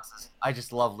favorite. Loot boxes. I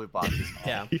just love loot boxes.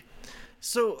 Yeah.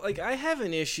 So like I have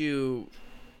an issue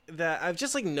that I've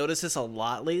just like noticed this a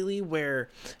lot lately, where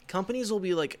companies will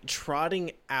be like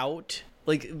trotting out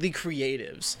like the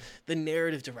creatives, the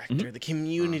narrative director, the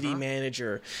community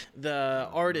manager, the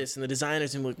artists and the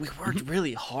designers, and like, we worked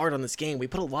really hard on this game. We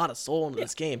put a lot of soul into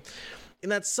this game.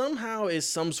 And that somehow is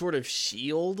some sort of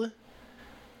shield.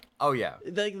 Oh yeah.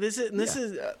 Like this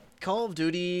is Call of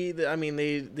Duty. I mean,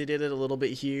 they did it a little bit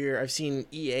here. I've seen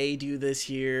EA do this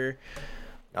here.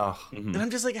 Oh. And I'm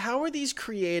just like, how are these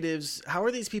creatives, how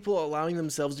are these people allowing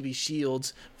themselves to be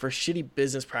shields for shitty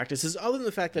business practices, other than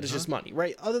the fact that it's just money,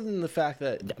 right? Other than the fact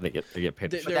that they get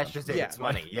paid. But that's just it. It's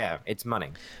money. Yeah, it's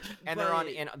money. And they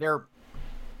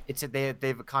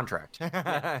have a contract.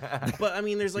 But I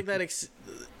mean, there's like that.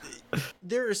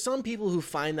 There are some people who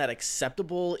find that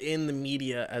acceptable in the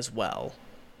media as well.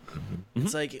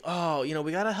 It's like, oh, you know,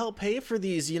 we gotta help pay for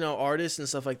these, you know, artists and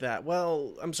stuff like that.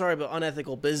 Well, I'm sorry, but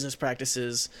unethical business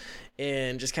practices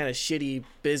and just kind of shitty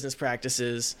business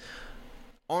practices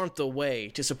aren't the way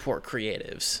to support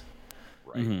creatives.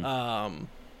 Right.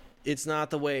 It's not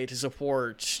the way to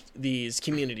support these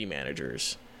community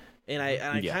managers. And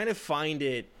I kind of find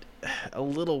it a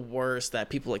little worse that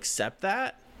people accept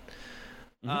that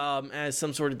as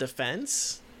some sort of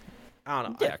defense. I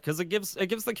don't know. Yeah, because it gives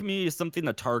the community something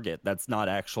to target that's not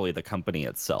actually the company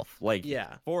itself. Like,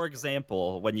 for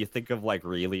example, when you think of like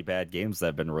really bad games that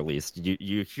have been released,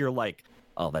 you hear like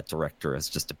oh, that director is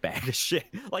just a bag of shit.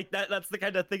 Like that's the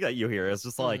kind of thing that you hear. It's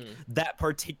just like that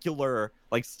particular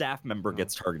like staff member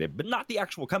gets targeted, but not the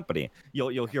actual company.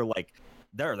 You'll hear like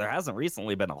there hasn't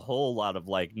recently been a whole lot of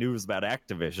like news about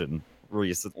Activision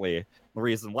recently. The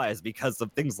reason why is because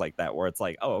of things like that, where it's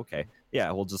like, oh, okay,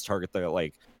 yeah, we'll just target the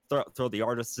like throw the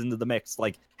artists into the mix,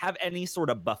 like have any sort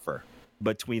of buffer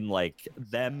between like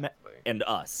them and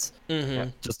us,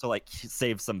 just to like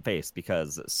save some face,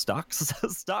 because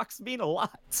stocks mean a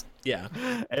lot. Yeah.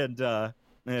 And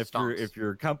if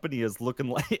your company is looking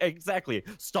like exactly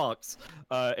stocks,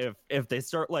 if they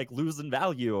start like losing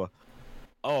value,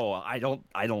 I don't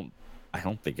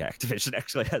think Activision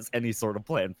actually has any sort of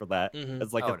plan for that.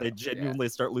 It's like if they genuinely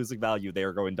start losing value, they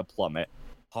are going to plummet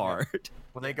hard.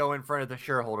 When they go in front of the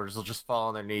shareholders, they'll just fall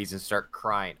on their knees and start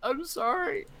crying. I'm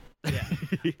sorry. Yeah.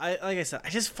 Like I said, I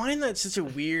just find that such a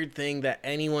weird thing that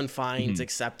anyone finds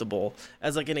acceptable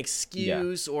as like an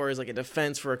excuse or as like a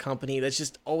defense for a company. That's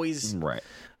just always right.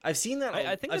 I've seen that.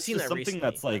 I think I've seen that something recently.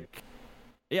 that's like,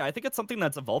 yeah, I think it's something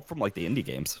that's evolved from like the indie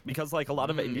games, because like a lot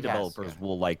of indie developers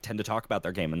will like tend to talk about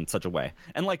their game in such a way,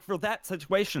 and like for that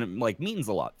situation, it like means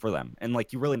a lot for them, and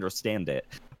like you really understand it.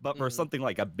 But for something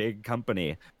like a big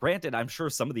company, granted, I'm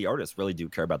sure some of the artists really do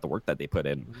care about the work that they put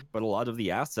in, but a lot of the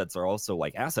assets are also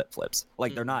like asset flips.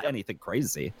 Like they're not anything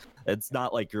crazy. It's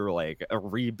not like you're like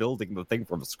rebuilding the thing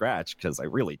from scratch, because I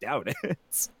really doubt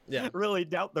it. Yeah. Really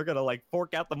doubt they're gonna like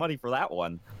fork out the money for that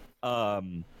one. But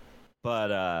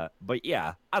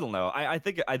yeah, I don't know. I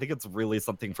think it's really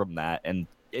something from that, and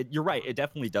you're right. It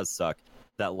definitely does suck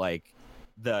that like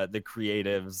the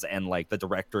creatives and like the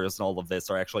directors and all of this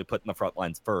are actually put in the front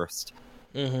lines first.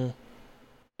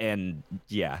 And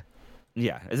yeah,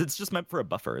 it's just meant for a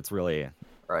buffer. It's really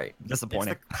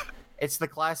disappointing. It's the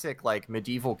classic like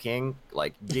medieval king,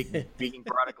 like being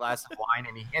brought a glass of wine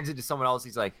and he hands it to someone else.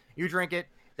 He's like, "You drink it."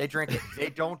 They drink it. They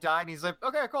don't die, and he's like,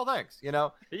 "Okay, cool, thanks." You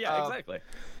know? Yeah, exactly.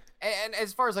 And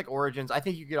as far as like origins, I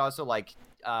think you could also like,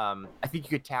 I think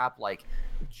you could tap like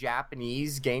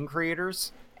Japanese game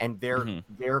creators and their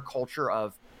culture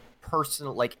of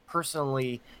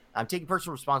personally taking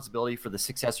personal responsibility for the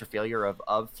success or failure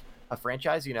of a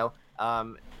franchise. You know,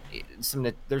 there's some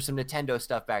Nintendo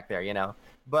stuff back there. You know,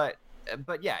 but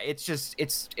yeah, it's just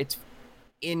it's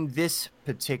in this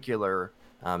particular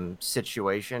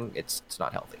situation, it's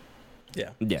not healthy.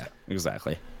 Yeah,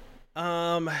 exactly.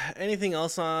 Anything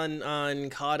else on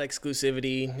COD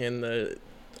exclusivity and the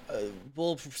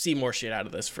we'll see more shit out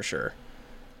of this for sure.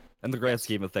 In the grand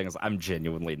scheme of things, I'm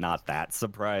genuinely not that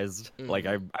surprised. Like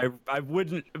I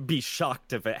wouldn't be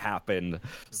shocked if it happened.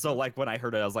 So like when I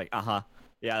heard it, I was like, yeah,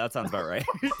 that sounds about right.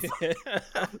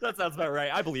 That sounds about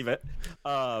right. I believe it.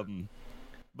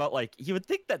 But like you would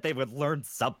think that they would learn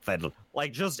something,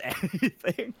 like just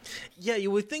anything. Yeah,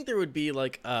 you would think there would be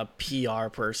like a PR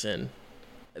person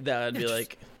that would be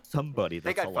like somebody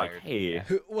that's got all fired. like, hey.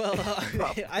 Well,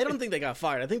 I don't think they got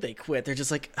fired. I think they quit. They're just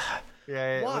like,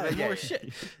 why more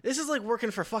shit? This is like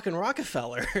working for fucking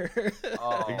Rockefeller.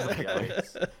 Oh, exactly.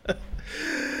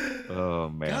 Oh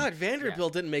man. God,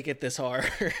 Vanderbilt didn't make it this hard.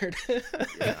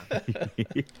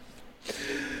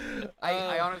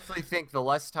 I honestly think the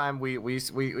less time we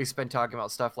spend talking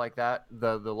about stuff like that,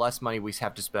 the less money we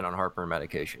have to spend on heartburn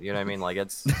medication. You know what I mean? Like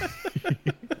it's.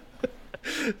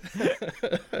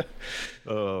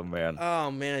 Oh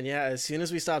man, yeah. As soon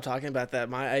as we stop talking about that,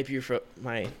 I'm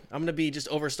gonna be just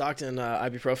overstocked in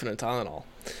ibuprofen and Tylenol.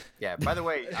 Yeah. By the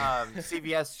way,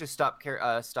 CVS just stopped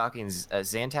stocking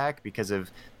Zantac because of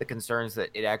the concerns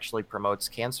that it actually promotes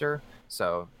cancer.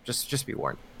 So just be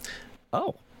warned.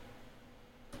 Oh.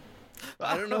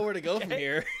 I don't know where to go from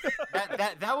here.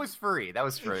 That was free. That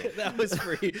was free. That was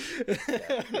free.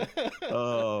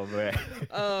 Oh man.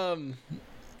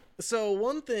 So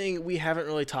one thing we haven't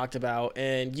really talked about,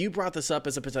 and you brought this up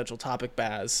as a potential topic,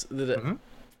 Baz, that I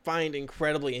find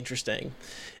incredibly interesting,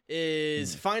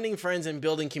 is finding friends and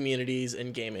building communities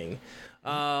in gaming.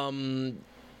 The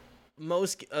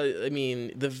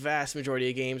vast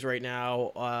majority of games right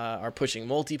now are pushing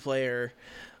multiplayer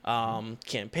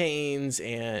campaigns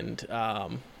and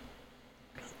are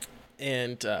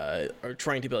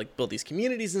trying to build these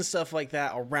communities and stuff like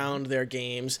that around their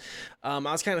games. I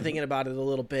was kind of thinking about it a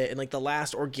little bit, and like the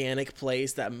last organic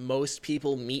place that most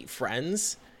people meet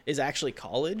friends is actually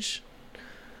college.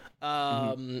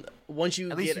 Once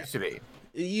you at least used to be.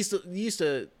 It used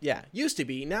to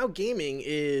be. Now gaming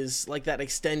is like that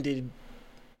extended,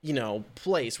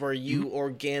 place where you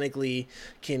organically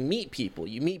can meet people.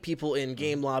 You meet people in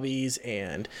game lobbies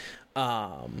and,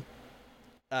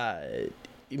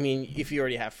 if you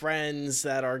already have friends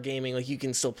that are gaming, like you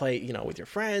can still play, with your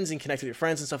friends and connect with your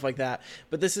friends and stuff like that.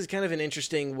 But this is kind of an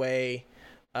interesting way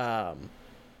to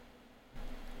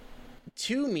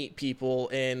meet people,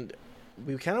 and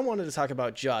we kind of wanted to talk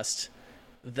about just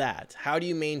that. How do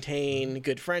you maintain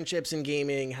good friendships in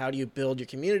gaming? How do you build your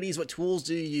communities? What tools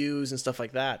do you use and stuff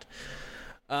like that?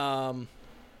 I'm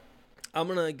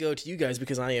gonna go to you guys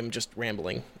because I am just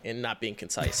rambling and not being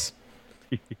concise.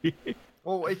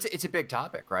 Well, it's a big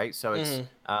topic, right? So it's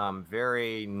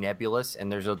very nebulous,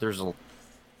 and there's a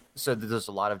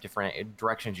lot of different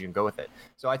directions you can go with it.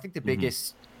 So I think the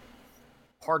biggest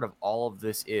part of all of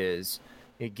this is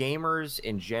gamers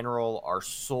in general are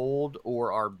sold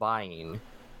or are buying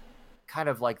kind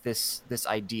of like this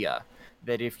idea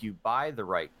that if you buy the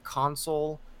right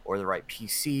console or the right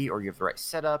PC, or you have the right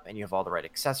setup and you have all the right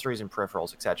accessories and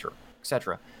peripherals, etc.,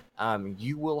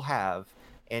 you will have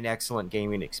an excellent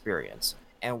gaming experience.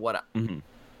 And what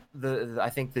I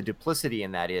think the duplicity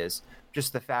in that is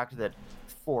just the fact that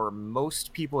for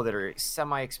most people that are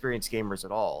semi-experienced gamers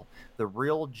at all, the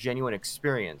real genuine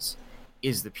experience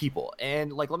is the people.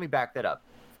 And like, let me back that up.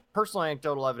 Personal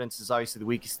anecdotal evidence is obviously the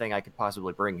weakest thing I could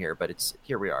possibly bring here, but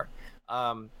here we are.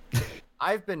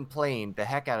 I've been playing the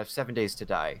heck out of 7 Days to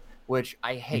Die, which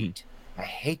I hate. I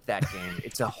hate that game.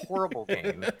 It's a horrible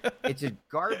game. It's a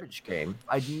garbage game.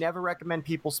 I'd never recommend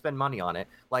people spend money on it.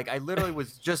 Like, I literally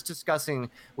was just discussing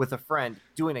with a friend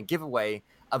doing a giveaway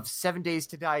of 7 Days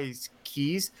to Die's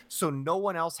keys so no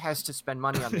one else has to spend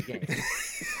money on the game.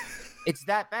 It's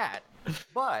that bad.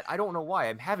 But I don't know why.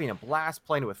 I'm having a blast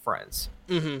playing with friends.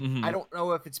 I don't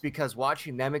know if it's because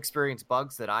watching them experience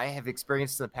bugs that I have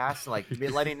experienced in the past and like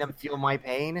letting them feel my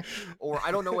pain, or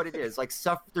I don't know what it is. Like,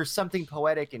 there's something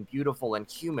poetic and beautiful and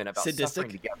human about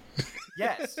suffering together.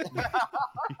 Yes.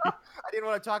 I didn't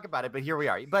want to talk about it, but here we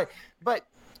are. But I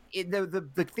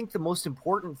think the most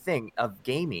important thing of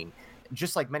gaming,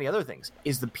 just like many other things,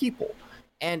 is the people.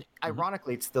 And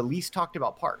ironically, it's the least talked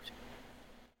about part.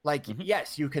 Like,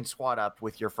 yes, you can squad up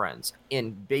with your friends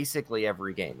in basically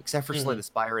every game, except for Slay the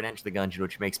Spire and Enter the Gungeon,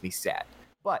 which makes me sad.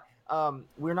 But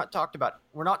we're not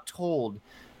told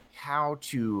how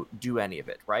to do any of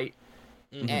it, right?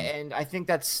 And I think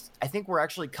we're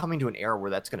actually coming to an era where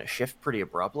that's going to shift pretty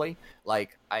abruptly.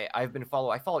 Like, I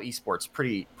follow esports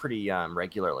pretty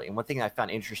regularly, and one thing I found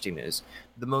interesting is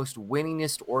the most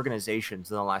winningest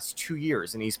organizations in the last 2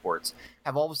 years in esports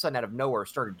have all of a sudden out of nowhere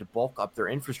started to bulk up their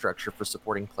infrastructure for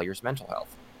supporting players' mental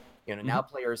health. Now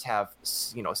players have,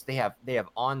 they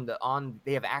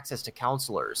have access to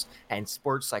counselors and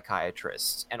sports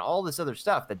psychiatrists and all this other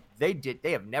stuff that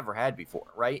they have never had before,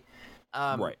 right?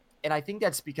 Right. And I think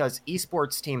that's because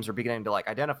esports teams are beginning to like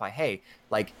identify, hey,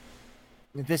 like,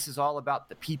 this is all about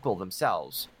the people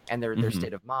themselves and their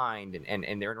state of mind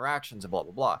and their interactions and blah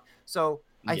blah blah. So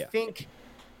I think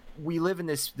we live in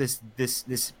this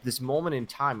moment in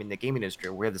time in the gaming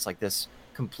industry where we have this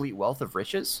complete wealth of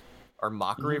riches, or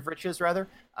mockery of riches rather.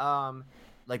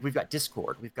 Like, we've got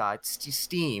Discord, we've got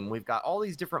Steam, we've got all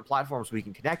these different platforms we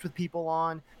can connect with people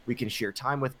on, we can share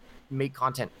time with, make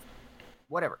content,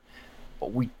 whatever.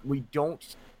 But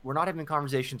we're not having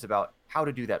conversations about how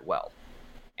to do that well.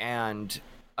 And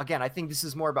again, I think this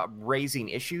is more about raising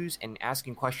issues and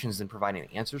asking questions than providing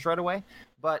answers right away.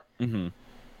 But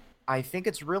I think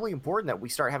it's really important that we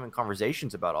start having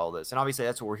conversations about all this. And obviously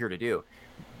that's what we're here to do.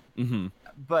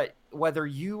 But whether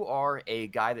you are a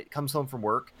guy that comes home from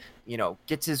work,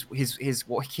 gets his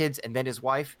kids and then his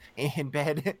wife in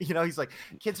bed, he's like,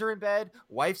 kids are in bed,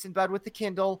 wife's in bed with the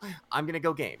Kindle, I'm going to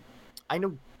go game. I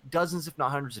know dozens, if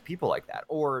not hundreds of people like that.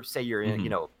 Or say you're in,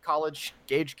 college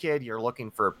age kid, you're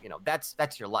looking for,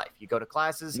 that's your life. You go to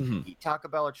classes, eat Taco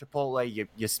Bell or Chipotle,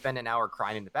 you spend an hour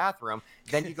crying in the bathroom,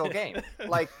 then you go game.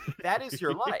 Like, that is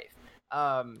your life.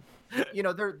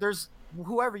 There's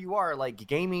whoever you are, like,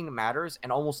 gaming matters,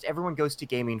 and almost everyone goes to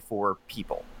gaming for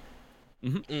people.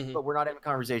 But we're not having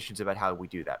conversations about how we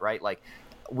do that, right? Like,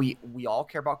 we all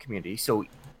care about community. So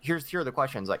here are the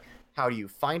questions, like, how do you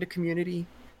find a community?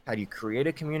 How do you create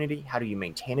a community? How do you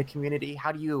maintain a community?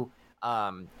 How do you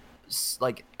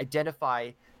identify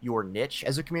your niche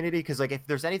as a community? Because, like, if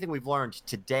there's anything we've learned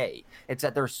today, it's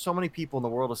that there's so many people and the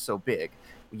world is so big.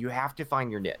 You have to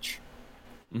find your niche.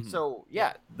 So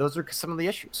yeah, those are some of the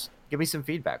issues. Give me some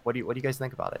feedback. What do you guys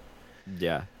think about it?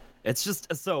 Yeah, it's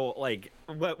just so, like,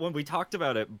 when we talked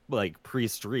about it, like,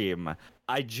 pre-stream,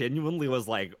 I genuinely was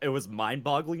like, it was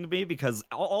mind-boggling to me because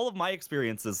all of my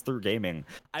experiences through gaming,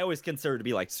 I always consider to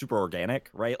be like super organic,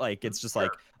 right? Like, it's just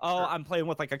like, I'm playing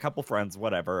with like a couple friends,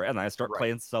 whatever, and then I start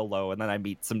playing solo, and then I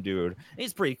meet some dude.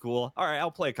 He's pretty cool. All right,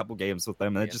 I'll play a couple games with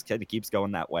him, and it just kind of keeps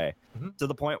going that way to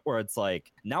the point where it's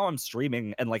like, now I'm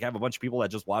streaming, and like I have a bunch of people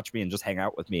that just watch me and just hang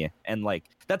out with me, and like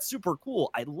that's super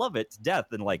cool. I love it to death,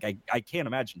 and like I can't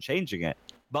imagine changing it,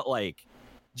 but like,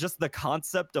 just the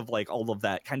concept of like all of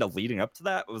that kind of leading up to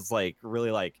that was like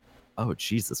really like, oh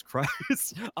Jesus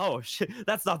Christ, oh shit,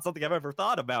 that's not something I've ever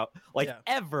thought about, like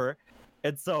ever.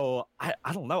 And so I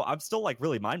don't know, I'm still like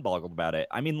really mind boggled about it.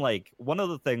 I mean, like one of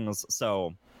the things,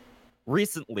 so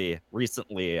recently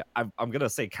I'm gonna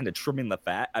say kind of trimming the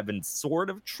fat. I've been sort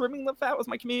of trimming the fat with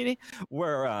my community,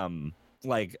 where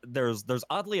like there's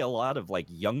oddly a lot of like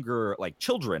younger like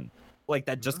children like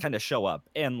that just kind of show up,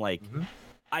 and like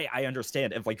I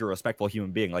understand if like you're a respectful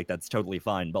human being, like that's totally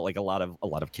fine, but like a lot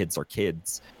of kids are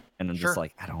kids, and I'm just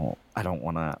like I don't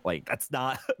want to, like that's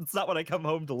not what I come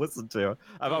home to listen to.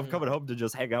 I'm coming home to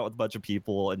just hang out with a bunch of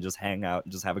people and just hang out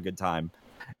and just have a good time,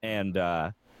 and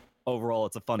overall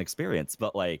it's a fun experience.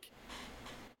 But like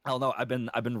I don't know, I've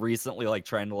been recently like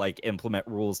trying to like implement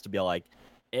rules to be like,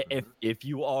 if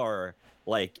you are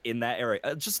like in that area,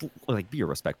 just like be a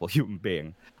respectful human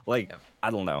being. Like I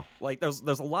don't know, like there's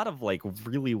a lot of like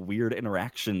really weird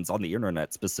interactions on the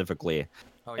internet specifically.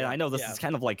 And I know this is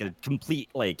kind of like a complete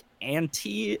like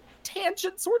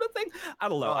anti-tangent sort of thing. I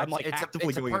don't know. I'm like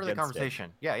actively going part against of the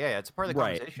conversation. It. Yeah, it's a part of the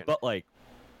conversation.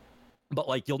 But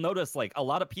like you'll notice like a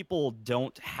lot of people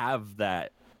don't have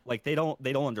that. Like they don't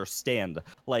understand.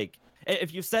 Like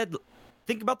if you said,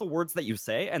 think about the words that you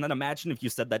say, and then imagine if you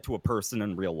said that to a person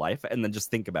in real life, and then just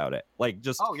think about it. Like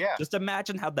just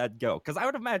imagine how'd that go. Because I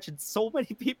would imagine so many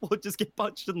people would just get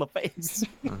punched in the face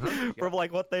from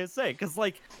like what they say. Because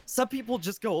like some people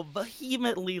just go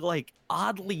vehemently like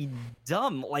oddly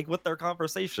dumb like with their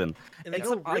conversation, and they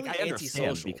go really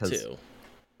antisocial too.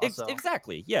 Also,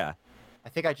 exactly, yeah. I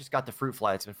think I just got the fruit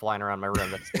fly that's been flying around my room.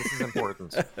 This is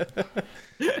important.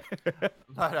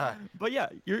 But yeah,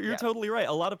 you're totally right.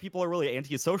 A lot of people are really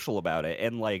antisocial about it,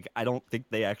 and like I don't think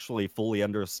they actually fully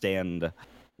understand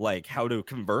like how to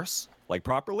converse like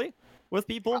properly with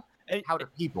people. How do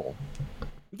people?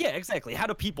 Yeah, exactly. How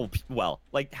do people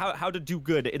like how to do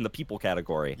good in the people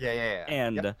category? Yeah.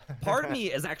 And part of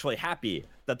me is actually happy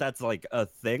that that's like a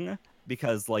thing,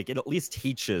 because like it at least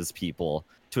teaches people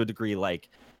to a degree like,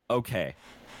 okay,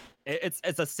 it's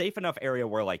a safe enough area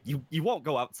where like you won't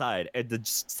go outside and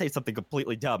just say something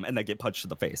completely dumb and then get punched in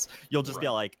the face. You'll just be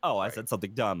like, oh, I said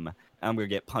something dumb and I'm gonna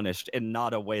get punished, in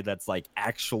not a way that's like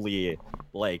actually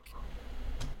like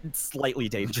slightly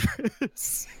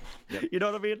dangerous. You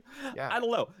know what I mean? Yeah. I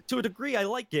don't know. To a degree, I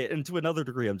like it, and to another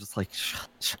degree, I'm just like, shut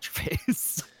your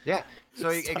face. Yeah. So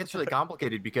it gets really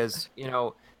complicated because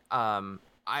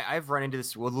I've run into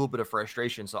this with a little bit of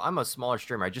frustration. So I'm a smaller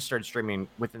streamer. I just started streaming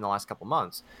within the last couple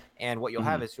months. And what you'll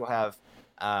have is you'll have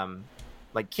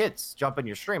like kids jump in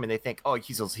your stream and they think, oh,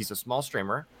 he's a small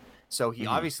streamer. So he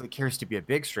obviously cares to be a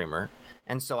big streamer.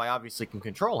 And so I obviously can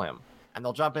control him. And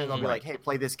they'll jump in and they'll be like, hey,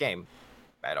 play this game.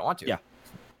 I don't want to. Yeah.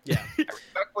 I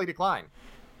respectfully decline.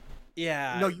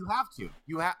 Yeah. No, you have to.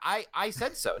 I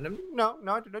said so. No. I'm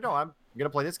going to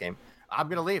play this game. I'm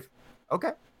going to leave.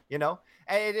 Okay.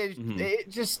 And it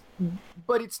just,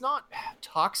 but it's not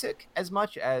toxic as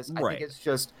much as I think it's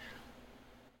just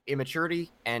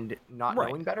immaturity and not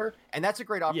knowing better. And that's a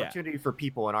great opportunity for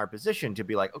people in our position to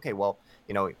be like, okay, well,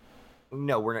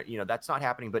 no, we're not, that's not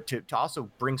happening, but to also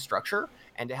bring structure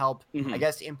and to help, I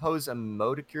guess, impose a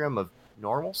modicum of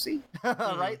normalcy,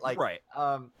 right? Like,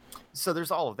 so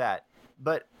there's all of that.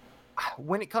 But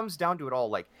when it comes down to it all,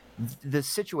 like the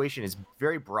situation is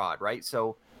very broad, right?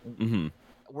 So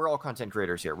we're all content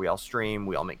creators here. We all stream,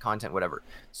 we all make content, whatever.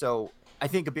 So I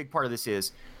think a big part of this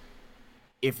is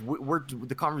if we're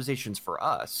the conversations for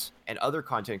us and other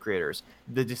content creators,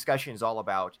 the discussion is all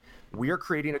about we're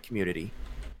creating a community.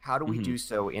 How do we do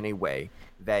so in a way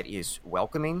that is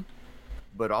welcoming,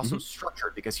 but also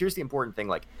structured? Because here's the important thing,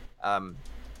 like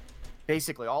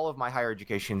basically all of my higher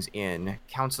education's in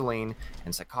counseling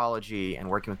and psychology and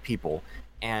working with people.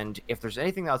 And if there's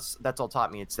anything that's all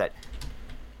taught me, it's that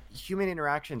human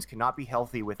interactions cannot be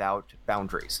healthy without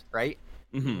boundaries, right?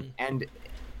 And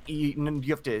you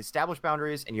have to establish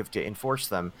boundaries and you have to enforce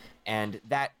them, and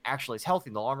that actually is healthy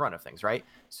in the long run of things, right?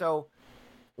 So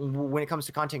when it comes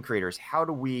to content creators, how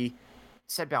do we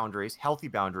set boundaries, healthy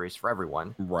boundaries for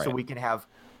everyone, so we can have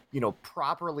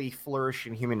properly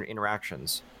flourishing human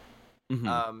interactions?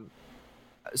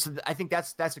 So I think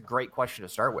that's a great question to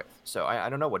start with. So I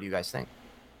don't know, what do you guys think?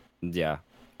 Yeah,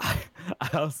 I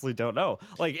honestly don't know.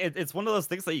 Like it's one of those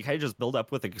things that you kind of just build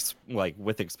up with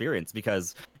with experience,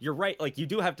 because you're right. Like you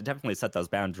do have to definitely set those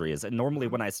boundaries. And normally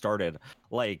when I started,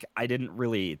 like I didn't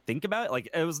really think about it. Like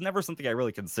it was never something I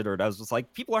really considered. I was just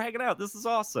like, people are hanging out. This is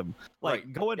awesome.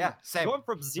 Like going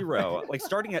from zero, like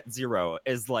starting at zero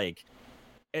is like,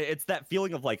 it's that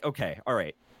feeling of like, okay, all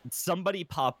right, somebody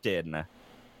popped in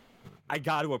I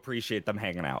got to appreciate them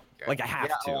hanging out. Like I have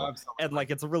to. Oh, absolutely. And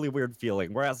like it's a really weird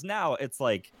feeling. Whereas now it's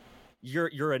like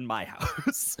you're in my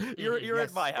house. you're Yes,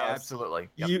 in my yeah, house. absolutely.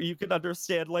 Yep. You can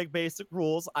understand like basic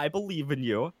rules. I believe in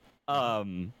you.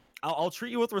 I'll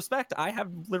treat you with respect. I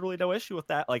have literally no issue with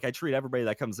that. Like I treat everybody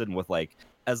that comes in with like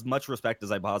as much respect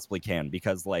as I possibly can,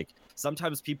 because like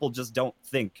sometimes people just don't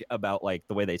think about like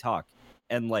the way they talk.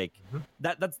 And like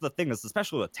that's the thing, is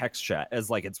especially with text chat, is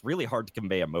like it's really hard to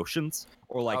convey emotions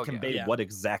or like convey Yeah. what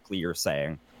exactly you're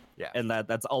saying. Yeah. And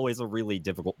that's always a really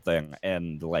difficult thing.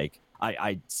 And like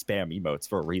I spam emotes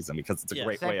for a reason, because it's a Yeah,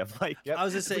 great way of like Yep. I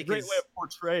was it's just a saying, great way of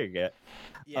portraying it.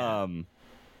 yeah.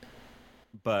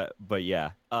 But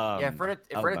yeah. Yeah, if I don't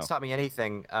Reddit's know. taught me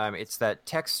anything, it's that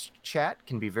text chat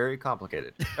can be very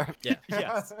complicated. Yeah.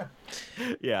 Yes.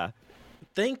 Yeah.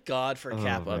 Thank God for Oh,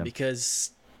 Kappa, man.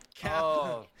 because Kappa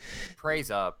Oh, praise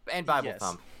up and Bible Yes,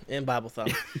 thumb. and Bible thumb.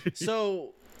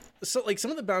 so like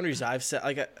some of the boundaries I've set,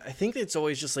 like I think it's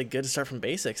always just like good to start from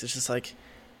basics. It's just like,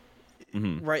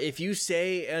 right, if you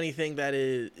say anything that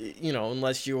is,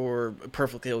 unless you're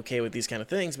perfectly okay with these kind of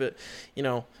things, but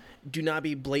do not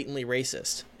be blatantly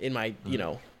racist in my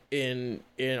in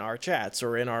our chats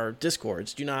or in our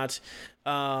discords. Do not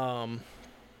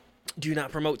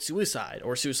promote suicide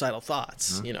or suicidal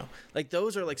thoughts. Like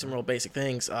those are like some real basic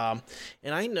things. And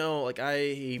I know, like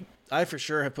I for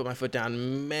sure have put my foot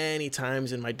down many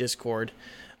times in my Discord.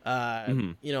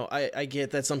 I get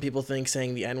that some people think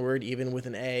saying the N-word even with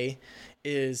an A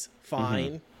is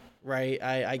fine, right?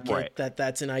 I get Right. that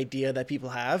that's an idea that people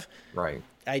have. Right.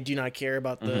 I do not care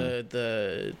about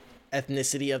the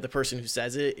ethnicity of the person who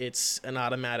says it. It's an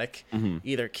automatic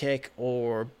either kick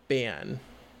or ban.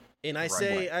 And I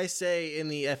say in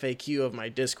the FAQ of my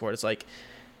Discord, it's like,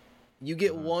 you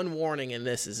get one warning and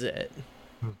this is it.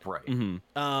 Right.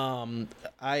 I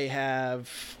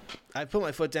put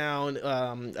my foot down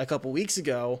a couple weeks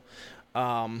ago,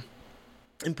 and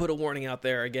put a warning out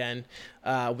there again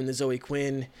when the Zoe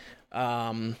Quinn,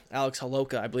 Alex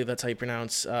Haloka, I believe that's how you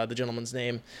pronounce the gentleman's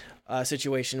name,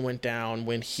 situation went down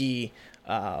when he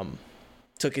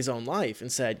took his own life,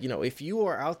 and said, if you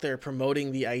are out there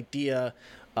promoting the idea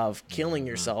of killing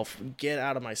yourself, get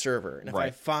out of my server. And if I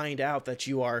find out that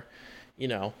you are,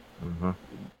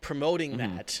 promoting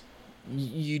that,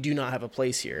 you do not have a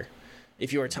place here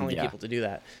if you are telling people to do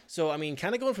that. So, I mean,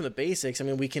 kind of going from the basics, I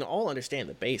mean, we can all understand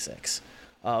the basics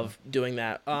of doing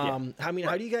that. How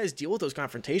do you guys deal with those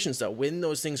confrontations, though, when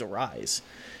those things arise?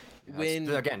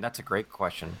 Again, that's a great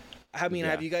question. I mean,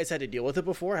 have you guys had to deal with it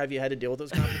before? Have you had to deal with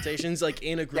those confrontations, like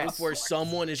in a group Yes. where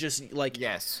someone is just like,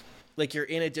 Yes. like you're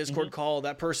in a Discord call,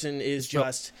 that person is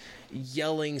just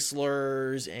yelling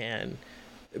slurs and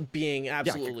being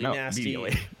absolutely nasty.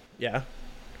 Immediately. Yeah.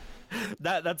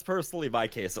 That's personally my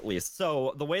case, at least.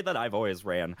 So the way that I've always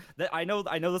ran, that I know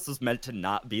this is meant to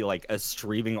not be like a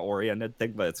streaming oriented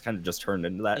thing, but it's kind of just turned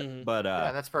into that. But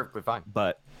Yeah, that's perfectly fine.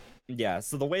 but yeah,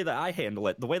 so the way that I handle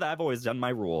it, the way that I've always done my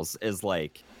rules is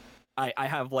like I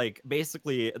have like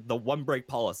basically the one break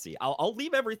policy. I'll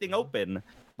leave everything open,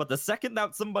 but the second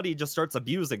that somebody just starts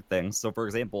abusing things, so for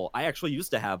example, I actually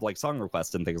used to have like song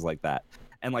requests and things like that,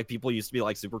 and like people used to be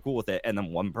like super cool with it, and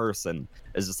then one person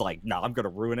is just like, nah, I'm gonna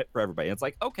ruin it for everybody. And it's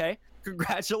like, okay,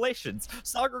 congratulations,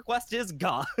 song request is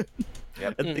gone.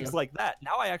 And things like that.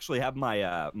 Now I actually have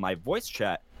my my voice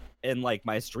chat in like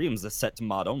my streams is set to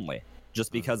mod only,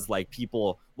 just because like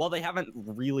people, while they haven't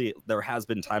really, there has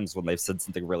been times when they've said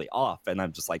something really off and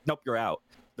I'm just like, nope, you're out.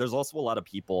 There's also a lot of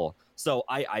people, so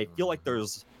I feel like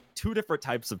there's two different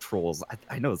types of trolls.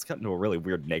 I know it's gotten to a really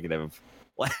weird negative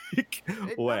like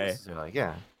way,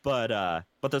 Yeah. but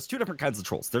there's two different kinds of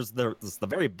trolls. There's the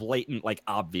very blatant, like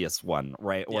obvious one,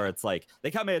 right, where it's like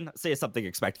they come in, say something,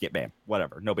 expect to get banned,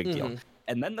 whatever, no big deal.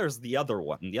 And then there's the other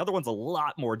one. The other one's a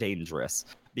lot more dangerous,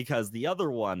 because the other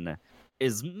one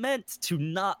is meant to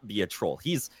not be a troll.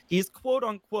 He's quote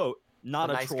unquote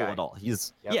not a nice troll guy. at all.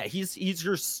 He's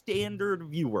your standard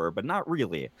viewer, but not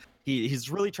really. He's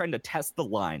really trying to test the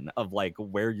line of like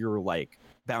where your like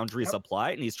boundaries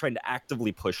apply, and he's trying to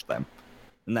actively push them.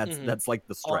 And that's like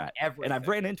the strat. And I've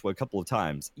ran into a couple of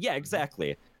times. Yeah,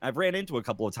 exactly. I've ran into a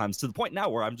couple of times to the point now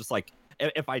where I'm just like,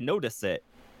 if I notice it,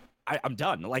 I'm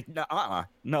done. Like,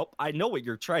 nope. I know what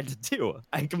you're trying to do.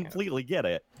 I completely get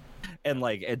it. And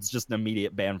like, it's just an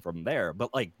immediate ban from there.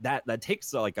 But like that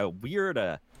takes like a weird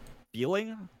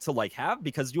feeling to like have,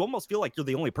 because you almost feel like you're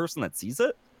the only person that sees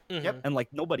it. And like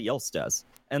nobody else does.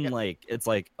 And like, it's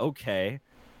like, okay,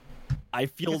 I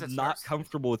feel not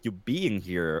comfortable with you being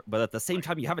here, but at the same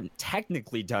time, you haven't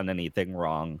technically done anything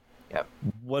wrong.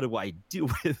 What do I do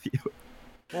with you?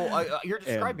 Well, you're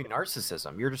describing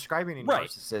narcissism. You're describing a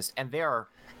narcissist, and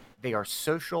they are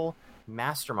social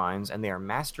masterminds, and they are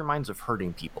masterminds of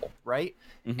hurting people, right?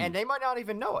 And they might not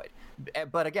even know it.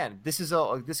 But again, this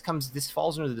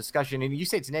falls into the discussion, and you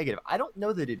say it's negative. I don't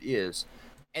know that it is,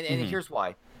 and here's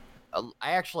why.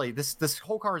 I actually this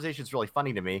whole conversation is really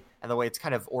funny to me, and the way it's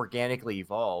kind of organically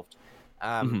evolved.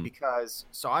 Because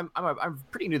I'm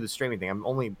pretty new to the streaming thing. I'm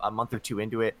only a month or two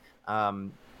into it.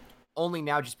 Only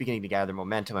now just beginning to gather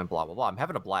momentum and blah blah blah. I'm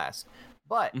having a blast,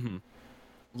 but in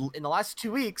the last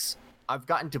 2 weeks, I've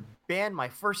gotten to ban my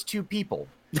first 2 people,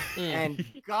 and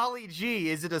golly gee,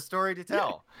 is it a story to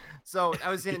tell? So I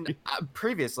was in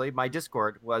previously my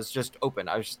Discord was just open.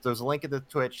 There was a link in the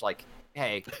Twitch like,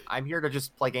 hey, I'm here to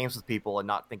just play games with people and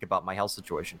not think about my health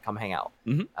situation. Come hang out.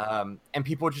 And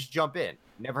people would just jump in.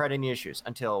 Never had any issues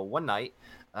until one night,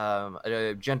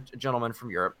 a gentleman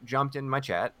from Europe jumped in my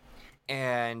chat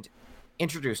and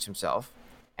introduced himself.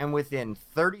 And within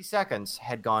 30 seconds,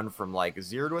 had gone from like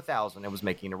 0 to 1,000 and was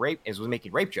making rape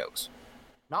jokes.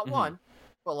 Not one,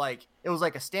 but like it was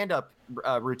like a stand-up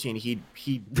routine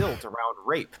he built around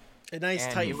rape. A nice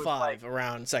tight 5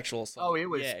 around sexual assault. Oh, it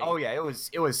was. Yeah. Oh, yeah.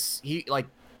 It was. He like.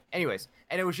 Anyways,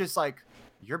 and it was just like,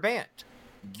 you're banned.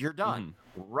 You're done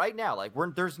right now. Like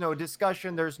there's no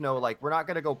discussion. There's no like. We're not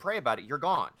gonna go pray about it. You're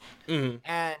gone.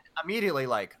 And immediately,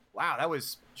 like, wow, that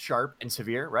was sharp and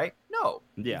severe, right? No.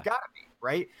 Yeah. You've got to be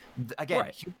right.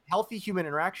 Again, healthy human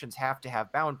interactions have to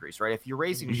have boundaries, right? If you're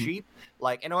raising sheep,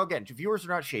 like, and again, viewers are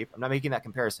not sheep. I'm not making that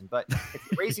comparison, but if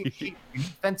you're raising sheep, you need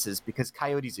fences because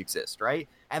coyotes exist, right?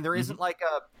 And there isn't like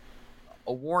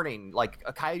a warning, like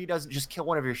a coyote doesn't just kill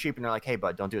one of your sheep and they're like, hey,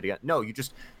 bud, don't do it again. No, you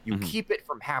keep it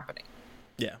from happening.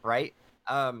 Yeah. Right.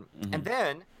 And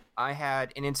then I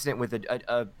had an incident with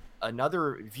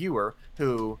another viewer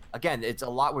who, again, it's a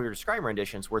lot where you're describing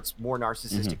renditions where it's more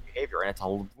narcissistic behavior, and it's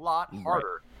a lot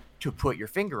harder to put your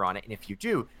finger on it. And if you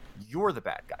do, you're the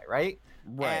bad guy, right?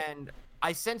 And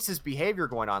I sense this behavior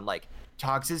going on, like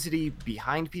toxicity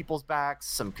behind people's backs,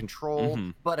 some control,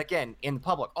 but again, in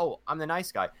public, oh, I'm the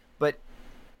nice guy. But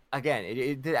again,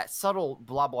 it that subtle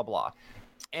blah, blah, blah.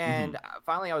 And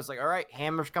finally I was like, all right,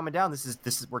 hammer's coming down. This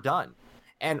is we're done.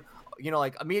 And,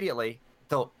 like immediately,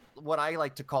 what I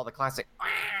like to call the classic,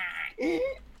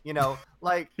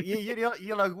 like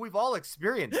we've all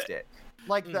experienced it,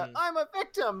 like I'm a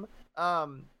victim.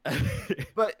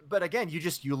 But again,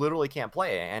 you literally can't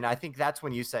play it, and I think that's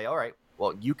when you say, all right,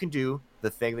 well, you can do the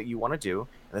thing that you want to do,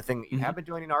 and the thing that you have been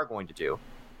doing and are going to do.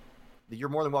 You're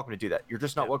more than welcome to do that. You're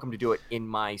just not welcome to do it in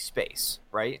my space,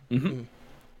 right?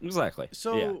 Exactly.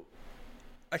 So.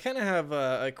 I kind of have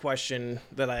a question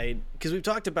because we've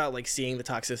talked about like seeing the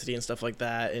toxicity and stuff like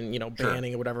that, and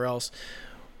banning and whatever else.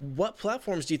 What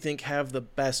platforms do you think have the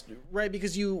best, right?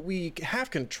 Because we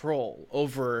have control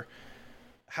over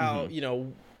how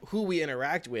who we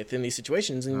interact with in these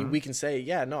situations, and we can say,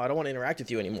 yeah, no, I don't want to interact with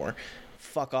you anymore.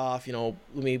 Fuck off, let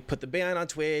me put the ban on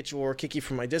Twitch or kick you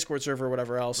from my Discord server or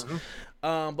whatever else.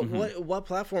 But what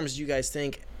platforms do you guys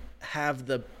think have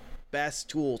the best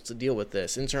tools to deal with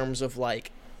this in terms of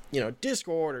like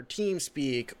Discord or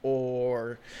TeamSpeak,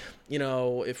 or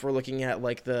if we're looking at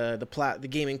like the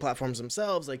gaming platforms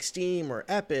themselves like Steam or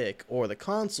Epic, or the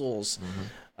consoles,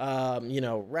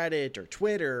 Reddit or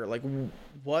Twitter, like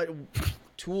what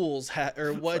tools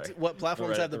what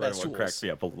platforms have the best tools? Cracks me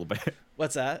up a little bit.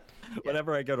 What's that?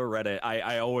 Whenever I go to Reddit,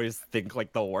 I always think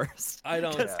like the worst. I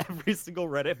don't. Because every single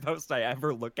Reddit post I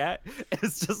ever look at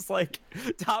is just like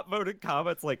top voted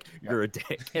comments like you're a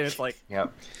dick, and it's like,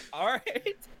 all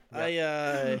right.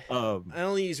 I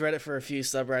only use Reddit for a few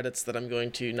subreddits that I'm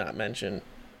going to not mention.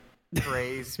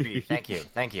 Praise be. Thank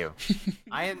you.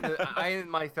 I am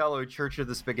my fellow Church of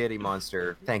the Spaghetti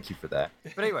Monster. Thank you for that.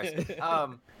 But anyways,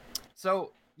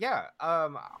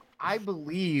 I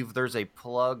believe there's a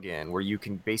plugin where you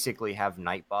can basically have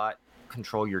Nightbot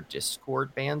control your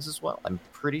Discord bans as well. I'm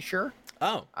pretty sure.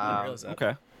 Oh, I didn't realize that.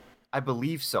 Okay. I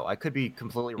believe so. I could be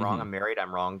completely wrong. I'm married.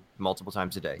 I'm wrong multiple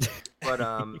times a day. But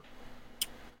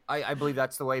I believe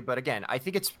that's the way. But again, I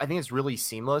think it's really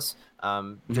seamless.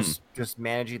 Just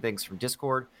managing things from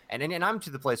Discord, and I'm to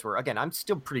the place where, again, I'm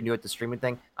still pretty new at the streaming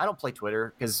thing. I don't play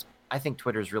Twitter because I think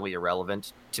Twitter is really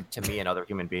irrelevant to me and other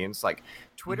human beings. Like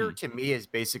Twitter to me is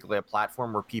basically a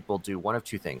platform where people do one of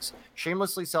two things: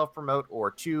 shamelessly self-promote,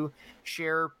 or 2,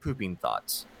 share pooping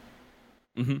thoughts.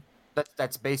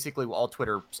 That's basically what all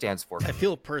Twitter stands for. I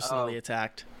feel personally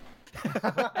attacked.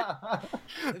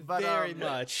 But, very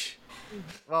much.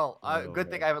 Well,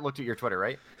 good thing I haven't looked at your Twitter,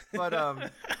 right?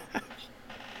 But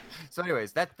so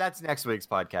anyways, that's next week's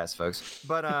podcast, folks.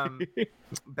 But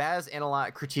Baz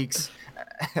critiques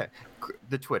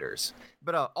the Twitters,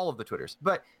 but all of the Twitters.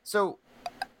 But so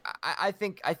I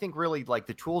think really like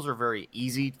the tools are very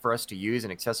easy for us to use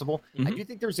and accessible. I do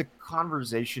think there's a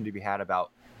conversation to be had about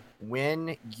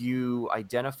when you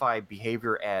identify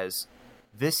behavior as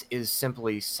this is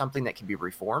simply something that can be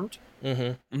reformed,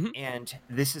 and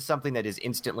this is something that is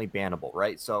instantly bannable,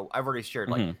 right? So I've already shared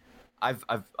like I've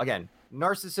again,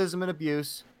 narcissism and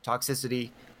abuse,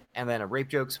 toxicity, and then a rape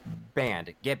jokes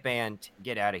banned, get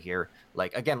out of here.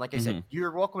 Like again, like I said, you're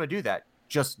welcome to do that,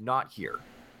 just not here.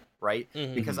 Right?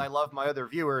 Because I love my other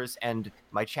viewers and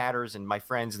my chatters and my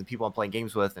friends and the people I'm playing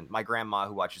games with and my grandma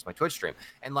who watches my Twitch stream.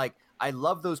 And like, I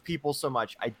love those people so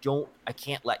much. I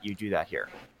can't let you do that here.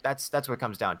 That's what it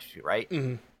comes down to, right?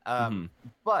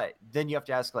 But then you have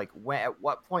to ask like, at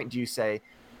what point do you say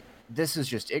this is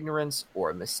just ignorance or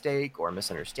a mistake or a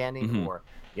misunderstanding or,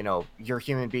 you know, you're a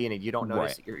human being and you don't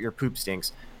notice your poop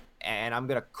stinks. And I'm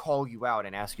going to call you out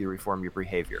and ask you to reform your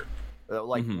behavior.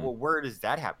 Like, well, where does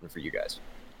that happen for you guys?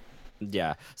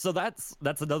 Yeah, so that's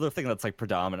another thing that's like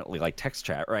predominantly like text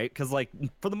chat, right? Because like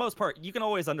for the most part, you can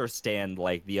always understand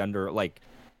like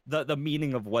the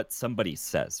meaning of what somebody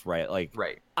says, right? Like,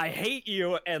 I hate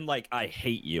you and like I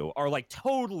hate you are like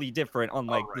totally different on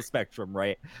like the spectrum,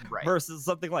 right? Versus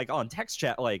something like on text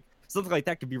chat, like something like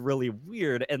that could be really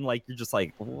weird and like you're just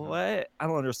like, what? I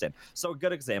don't understand. So a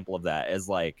good example of that is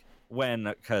like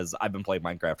because I've been playing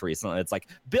Minecraft recently, it's like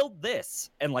build this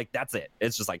and like that's it.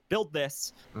 It's just like build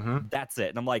this, that's it.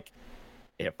 And I'm like,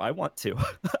 if I want to,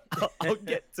 I'll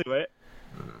get to it.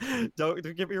 Don't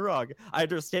get me wrong. I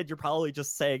understand you're probably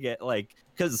just saying it like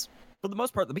because for the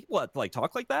most part, the people that like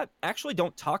talk like that actually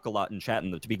don't talk a lot in chat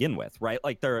to begin with, right?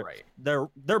 Like they're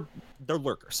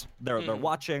lurkers. They're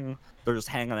watching. They're just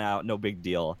hanging out. No big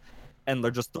deal. And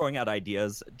they're just throwing out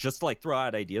ideas, just to, like throw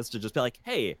out ideas to just be like,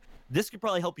 hey, this could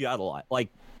probably help you out a lot. Like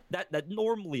that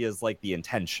normally is like the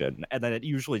intention, and then it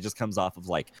usually just comes off of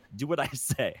like, do what I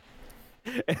say.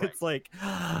 And it's like,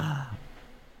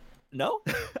 no,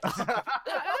 I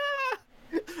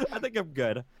think I'm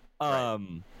good.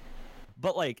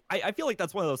 But like, I feel like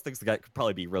that's one of those things that could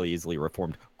probably be really easily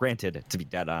reformed. Granted, to be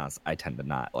dead honest, I tend to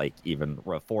not like even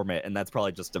reform it, and that's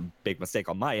probably just a big mistake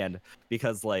on my end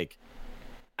because like.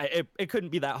 It couldn't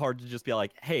be that hard to just be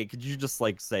like, hey, could you just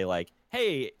like say like,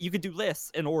 hey, you could do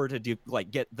this in order to do like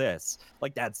get this.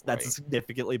 Like that's a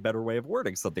significantly better way of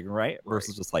wording something, right?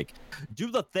 Versus just like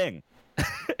do the thing.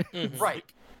 Right.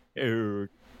 Okay.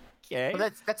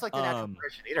 But that's like the natural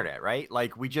progression of the internet, right?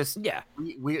 Like we just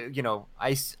we you know,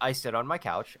 I sit on my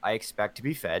couch, I expect to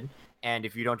be fed, and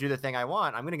if you don't do the thing I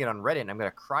want, I'm gonna get on Reddit and I'm gonna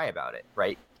cry about it,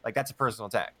 right? Like that's a personal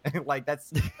attack. Like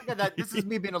this is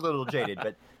me being a little jaded,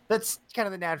 but that's kind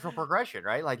of the natural progression,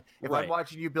 right? Like if I'm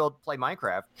watching you play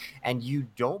Minecraft and you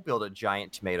don't build a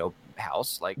giant tomato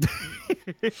house, like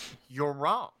you're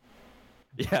wrong.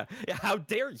 Yeah. How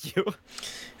dare you?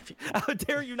 How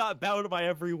dare you not bow to my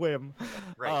every whim?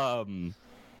 Right.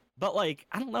 But like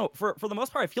I don't know. For the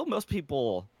most part, I feel most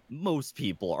people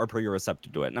are pretty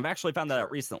receptive to it, and I've actually found that out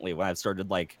recently when I've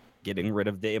started like getting rid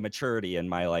of the immaturity in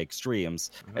my like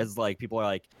streams. As like people are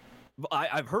like,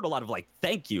 I've heard a lot of like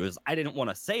thank yous. I didn't want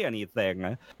to say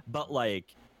anything, but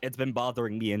like it's been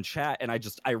bothering me in chat, and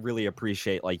I really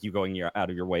appreciate like you going out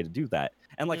of your way to do that.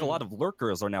 And like a lot of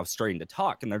lurkers are now starting to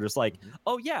talk, and they're just like,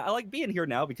 oh yeah, I like being here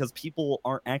now because people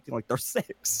aren't acting like they're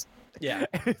 6. Yeah.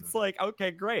 It's like,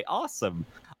 okay, great, awesome.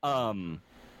 I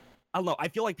don't know. I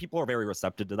feel like people are very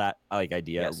receptive to that like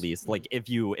idea, at least. Like if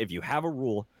you have a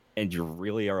rule and you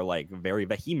really are like very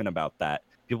vehement about that,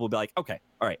 people will be like, okay,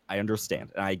 all right, I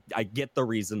understand. And I get the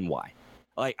reason why.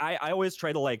 Like I always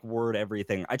try to like word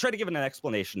everything. I try to give an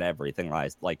explanation to everything I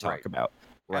like talk about.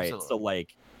 Right. Absolutely. So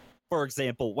like, for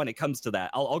example, when it comes to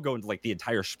that, I'll go into like the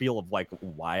entire spiel of like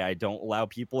why I don't allow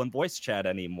people in voice chat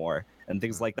anymore and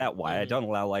things like that. Why I don't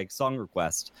allow like song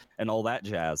requests and all that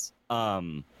jazz.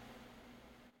 But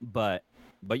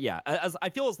yeah, as I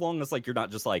feel as long as like you're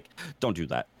not just like don't do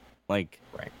that, like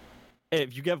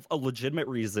if you give a legitimate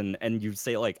reason and you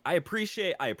say like I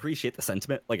appreciate the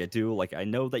sentiment, like I do, like I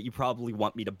know that you probably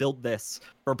want me to build this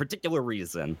for a particular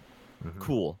reason.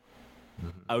 Cool.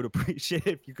 I would appreciate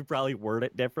if you could probably word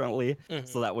it differently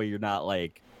so that way you're not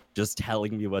like just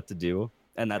telling me what to do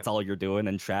and that's all you're doing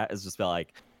in chat is just be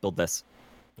like build this.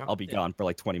 I'll be gone for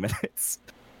like 20 minutes.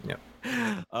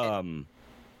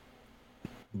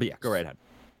 But yeah, go right ahead.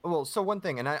 Well, so one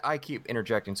thing, and I keep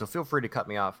interjecting, so feel free to cut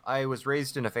me off. I was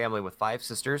raised in a family with 5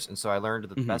 sisters, and so I learned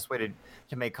that the best way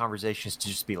to make conversations to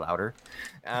just be louder.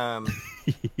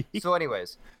 So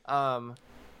anyways,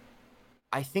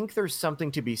 I think there's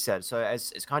something to be said. So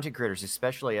as content creators,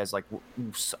 especially as like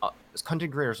as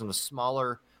content creators on the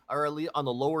smaller or on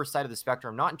the lower side of the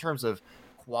spectrum, not in terms of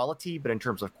quality, but in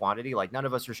terms of quantity, like none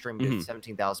of us are streaming to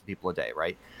 17,000 people a day,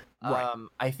 right? Right.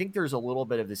 I think there's a little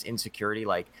bit of this insecurity,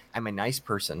 like I'm a nice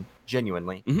person,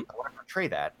 genuinely. I want to portray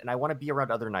that, and I want to be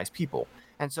around other nice people.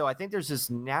 And so I think there's this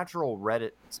natural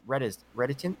reticence.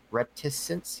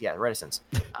 Yeah, reticence.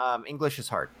 English is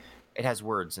hard. It has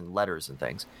words and letters and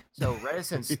things. So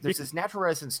reticence, there's this natural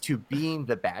reticence to being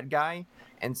the bad guy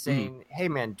and saying, hey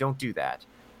man, don't do that.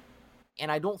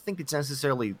 And I don't think it's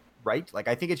necessarily right. Like,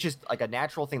 I think it's just like a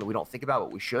natural thing that we don't think about,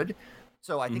 but we should.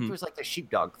 So I think there's like the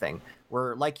sheepdog thing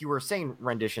where, like you were saying,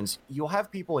 renditions, you'll have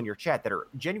people in your chat that are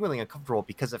genuinely uncomfortable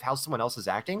because of how someone else is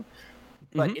acting,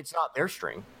 but it's not their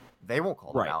string. They won't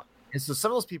call them out. And so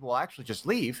some of those people will actually just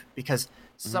leave because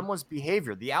someone's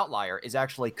behavior, the outlier, is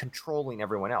actually controlling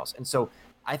everyone else. And so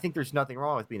I think there's nothing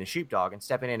wrong with being a sheepdog and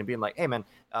stepping in and being like, hey man,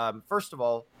 first of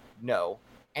all, no.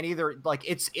 And either like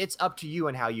it's up to you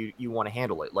and how you want to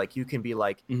handle it. Like you can be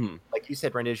like you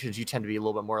said, renditions, you tend to be a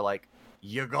little bit more like,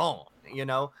 you're gone, you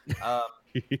know?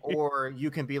 Or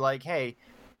you can be like, hey,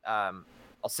 I'll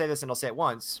say this and I'll say it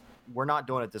once. We're not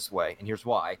doing it this way, and here's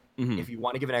why. If you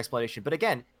want to give an explanation, but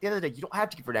again, at the end of the day, you don't have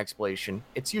to give an explanation.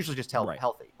 It's usually just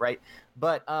healthy, right?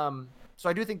 But so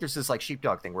I do think there's this like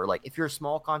sheepdog thing where like if you're a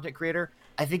small content creator,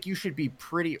 I think you should be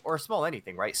pretty, or small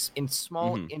anything, right? In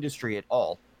small industry at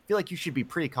all, I feel like you should be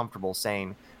pretty comfortable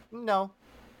saying no.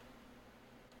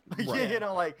 Right. You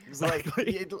know, like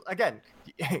again,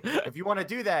 if you want to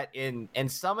do that in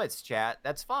Summit's chat,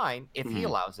 that's fine if he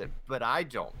allows it, but I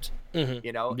don't.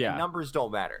 You know, numbers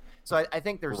don't matter. So I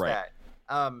think there's that.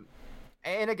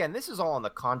 And again, this is all on the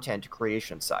content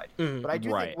creation side, but I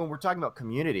do think when we're talking about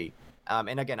community,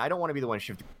 and again, I don't want to be the one to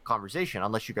shift the conversation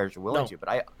unless you guys are willing to,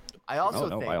 but I also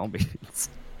think by all means.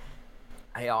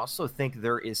 I also think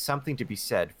there is something to be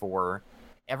said for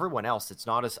everyone else that's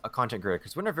not as a content creator,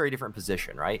 because we're in a very different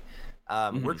position, right?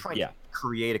 We're trying to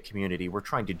create a community. We're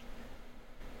trying to,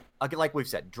 like we've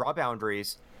said, draw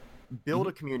boundaries, build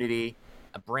a community,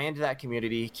 brand that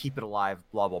community, keep it alive,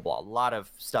 blah, blah, blah. A lot of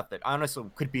stuff that honestly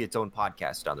could be its own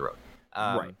podcast down the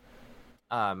road.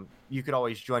 You could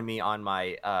always join me on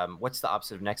my, what's the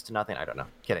opposite of next to nothing? I don't know.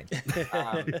 Kidding.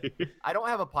 I don't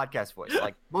have a podcast voice.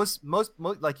 Like most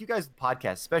like you guys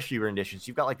podcast, especially renditions,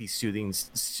 you've got like these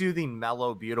soothing,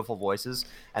 mellow, beautiful voices.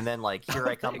 And then like, here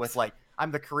I come with like,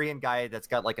 I'm the Korean guy that's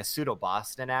got like a pseudo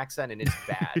Boston accent and it's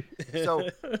bad. So,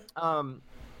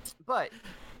 but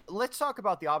let's talk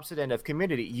about the opposite end of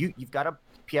community. You've got a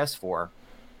PS4,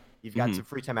 you've got some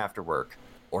free time after work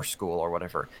or school or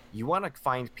whatever. You want to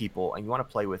find people and you want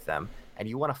to play with them and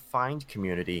you want to find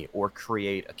community or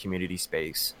create a community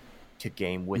space to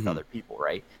game with other people,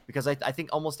 right? Because I think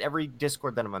almost every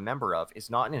Discord that I'm a member of is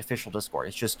not an official Discord.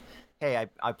 It's just, hey,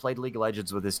 I played League of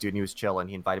Legends with this dude and he was chill and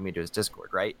he invited me to his Discord,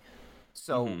 right?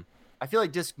 So I feel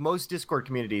like most Discord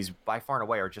communities by far and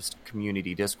away are just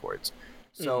community Discords.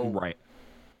 So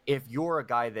if you're a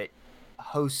guy that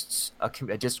hosts a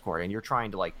Discord and you're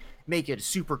trying to like make it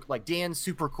super, like Dan's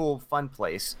super cool fun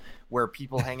place where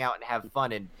people hang out and have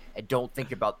fun and don't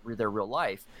think about their real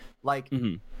life, like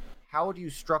how do you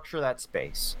structure that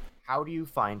space? How do you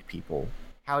find people?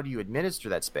 How do you administer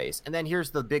that space? And then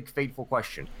here's the big fateful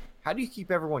question: how do you keep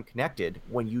everyone connected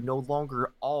when you no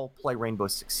longer all play Rainbow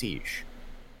Six Siege?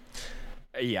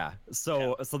 Yeah.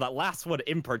 So that last one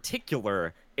in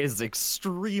particular is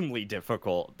extremely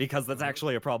difficult because that's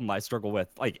actually a problem I struggle with,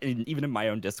 like even in my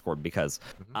own Discord, because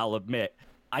I'll admit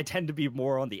I tend to be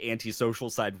more on the antisocial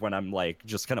side when I'm like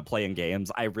just kind of playing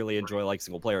games. I really enjoy like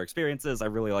single player experiences. I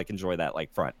really like enjoy that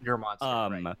like front. You're a monster,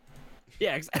 right?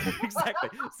 Yeah, exactly.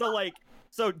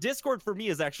 So Discord for me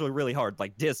is actually really hard.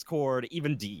 Like Discord,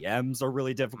 even DMs are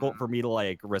really difficult for me to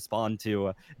like respond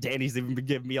to. Danny's even been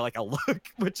giving me like a look,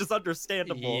 which is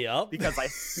understandable because I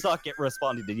suck at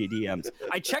responding to DMs.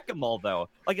 I check them all though.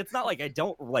 Like it's not like I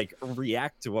don't like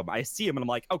react to them. I see them and I'm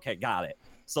like, okay, got it.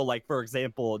 So like for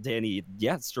example, Danny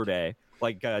yesterday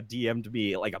like DM'd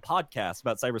me like a podcast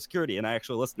about cybersecurity, and I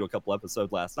actually listened to a couple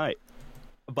episodes last night.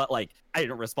 But like I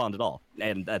didn't respond at all,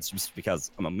 and that's just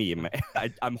because I'm a meme.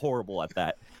 I'm horrible at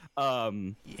that.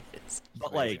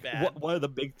 But like one of the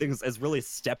big things is really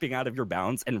stepping out of your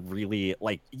bounds and really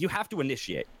like you have to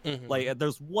initiate. Like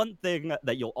there's one thing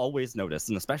that you'll always notice,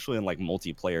 and especially in like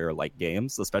multiplayer like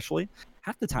games, especially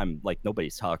half the time like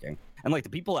nobody's talking, and like the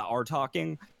people that are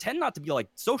talking tend not to be like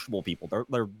sociable people.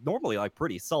 They're normally like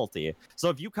pretty salty. So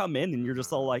if you come in and you're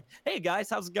just all like, "Hey guys,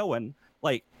 how's it going?"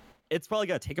 like it's probably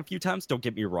gonna take a few times, don't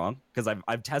get me wrong, because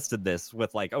I've tested this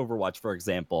with like Overwatch, for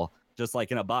example, just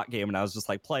like in a bot game, and I was just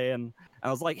like playing, and I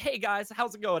was like, hey guys,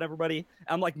 how's it going, everybody? And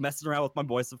I'm like messing around with my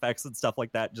voice effects and stuff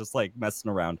like that, just like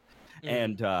messing around.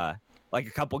 And like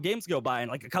a couple games go by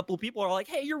and like a couple people are like,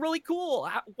 hey, you're really cool,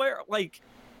 where like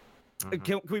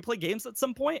can we play games at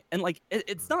some point? And like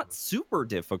it's not super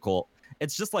difficult.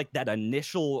 It's just like that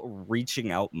initial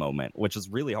reaching out moment, which is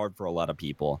really hard for a lot of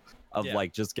people, of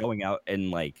like just going out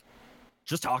and like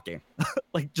just talking,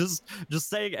 like just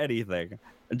saying anything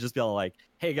and just being like,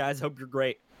 hey guys, hope you're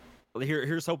great.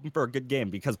 Here's hoping for a good game,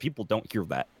 because people don't hear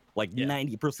that like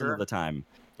 90% of the time.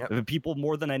 People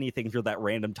more than anything hear that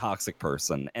random toxic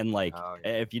person. And like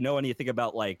if you know anything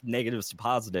about like negatives to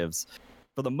positives,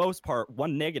 for the most part,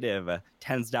 one negative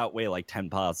tends to outweigh like 10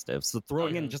 positives. So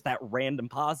throwing in just that random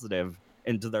positive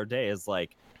into their day is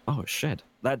like, oh shit,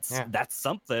 that's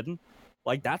something.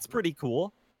 Like that's pretty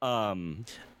cool.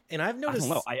 And I've noticed,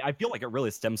 I don't know, I feel like it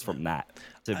really stems from that,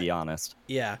 to be honest.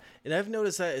 Yeah, and I've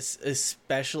noticed that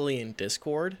especially in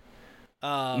Discord.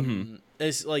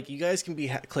 It's like you guys can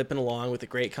be clipping along with a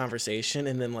great conversation,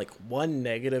 and then like one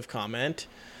negative comment,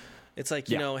 it's like,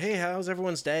 you know, hey, how's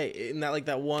everyone's day? And that like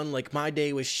that one like my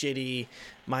day was shitty,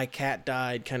 my cat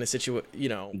died kind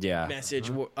of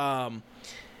message.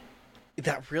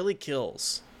 That really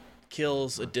kills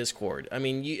a Discord. I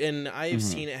mean, I've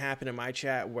seen it happen in my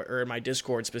chat or in my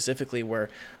Discord specifically, where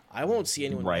I won't see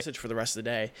anyone message for the rest of the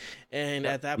day, and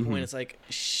at that point it's like,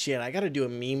 shit, I got to do a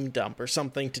meme dump or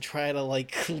something to try to like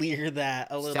clear that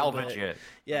a little salvage bit.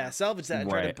 it. Salvage that and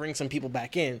try to bring some people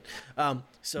back in.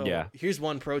 Here's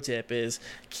one pro tip: is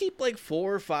keep like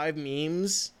 4 or 5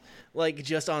 memes like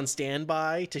just on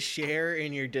standby to share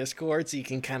in your Discord, so you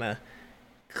can kind of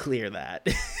clear that.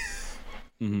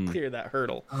 Clear that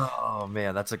hurdle. Oh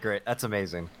man, that's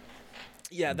amazing.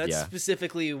 Yeah, that's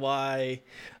specifically why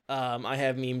I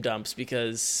have meme dumps,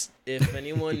 because if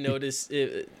anyone noticed,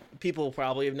 people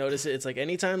probably have noticed it. It's like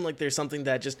anytime like there's something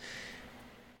that just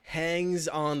hangs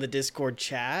on the Discord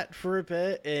chat for a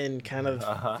bit and kind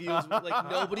of feels like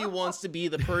nobody wants to be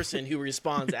the person who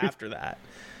responds after that.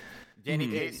 Danny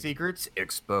K secrets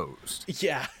exposed.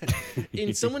 Yeah,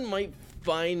 and someone might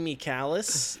find me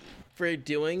callous for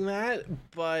doing that,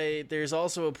 but there's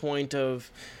also a point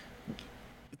of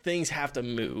things have to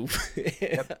move.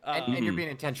 And you're being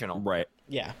intentional. Right.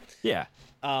 Yeah. Yeah.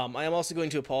 I am also going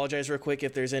to apologize real quick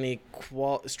if there's any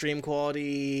stream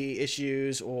quality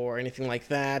issues or anything like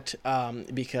that,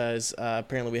 because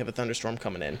apparently we have a thunderstorm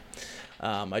coming in.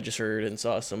 I just heard and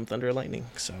saw some thunder and lightning,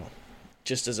 so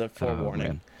just as a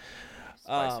forewarning.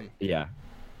 Yeah.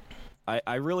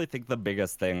 I really think the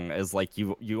biggest thing is like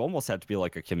you almost have to be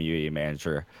like a community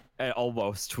manager,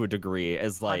 almost to a degree,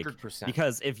 is like 100%.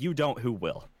 Because if you don't, who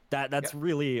will? That's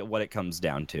really what it comes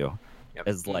down to.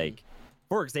 Is like,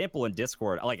 for example, in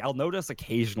Discord, like I'll notice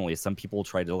occasionally some people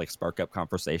try to like spark up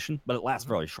conversation, but it lasts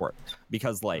really short,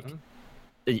 because like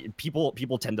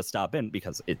people tend to stop in,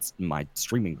 because it's my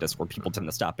streaming Discord. People tend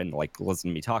to stop in to like listen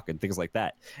to me talk and things like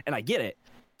that, and I get it,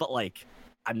 but like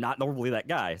I'm not normally that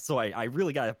guy, so I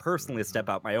really gotta personally step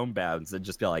out my own bounds and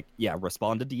just be like, yeah,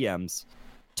 respond to DMs,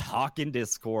 talk in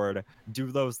Discord,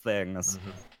 do those things,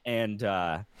 and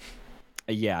I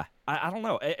don't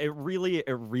know. It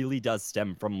really does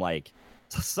stem from like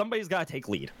somebody's gotta take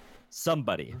lead.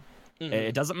 Somebody.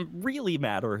 It doesn't really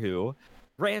matter who.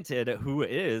 Granted, who it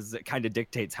is, it kind of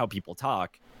dictates how people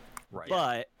talk.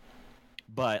 Right.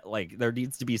 But like there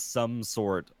needs to be some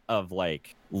sort of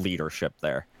like leadership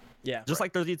there. Yeah. Just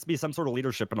like there needs to be some sort of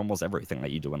leadership in almost everything that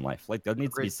you do in life. Like there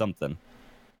needs to be something.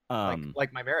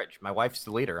 Like my marriage. My wife's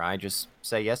the leader. I just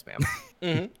say yes,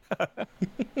 ma'am.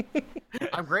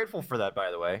 I'm grateful for that,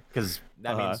 by the way, because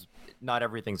that means not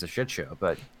everything's a shit show,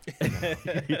 but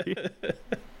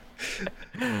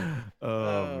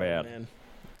oh man.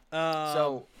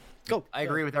 So go. I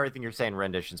agree with everything you're saying.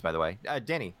 Renditions, by the way.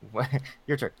 Danny,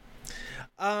 your turn.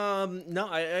 No,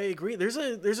 I agree. There's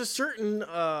a certain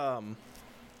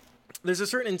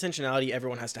intentionality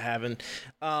everyone has to have, and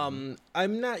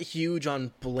I'm not huge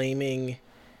on blaming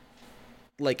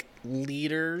like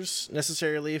leaders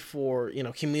necessarily for, you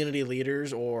know, community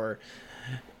leaders or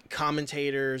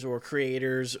commentators or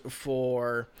creators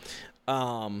for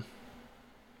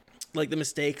like the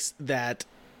mistakes that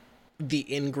the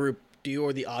in-group do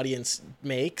or the audience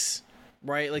makes,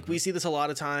 right? Like we see this a lot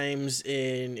of times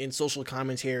in social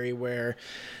commentary where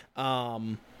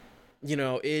you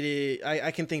know, it is, I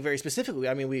can think very specifically.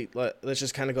 I mean, let's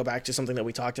just kind of go back to something that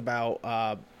we talked about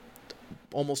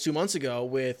almost 2 months ago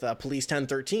with Police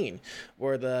 1013,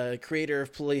 where the creator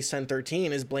of Police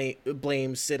 1013 is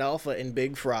blames Sid Alpha and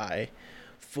Big Fry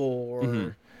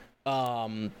for, you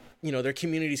know, their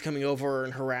communities coming over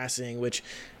and harassing, which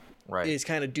is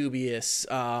kind of dubious.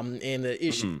 And the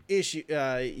issue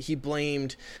he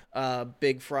blamed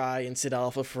Big Fry and Sid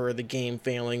Alpha for the game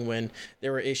failing when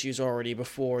there were issues already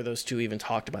before those two even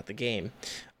talked about the game.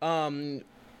 And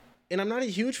I'm not a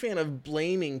huge fan of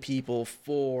blaming people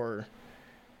for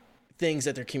things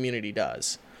that their community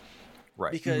does.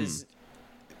 Right. Because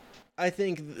I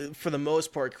think for the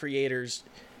most part, creators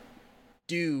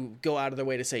do go out of their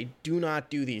way to say, do not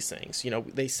do these things. You know,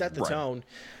 they set the tone,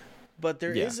 but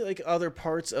there is like other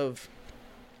parts of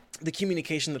the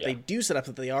communication that they do set up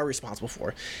that they are responsible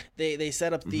for. They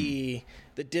set up the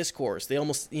discourse. They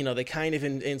almost, you know, they kind of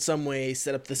in some way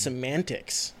set up the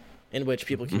semantics in which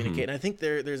people communicate. And I think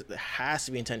there has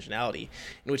to be intentionality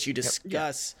in which you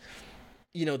discuss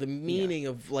you know, the meaning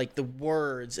of like the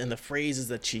words and the phrases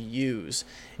that you use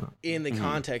in the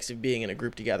context of being in a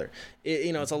group together.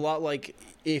 You know, it's a lot like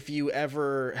if you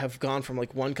ever have gone from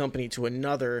like one company to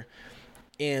another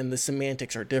and the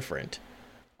semantics are different,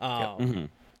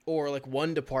 or like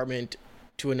one department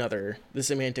to another, the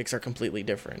semantics are completely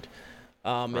different.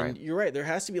 And you're right. There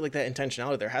has to be like that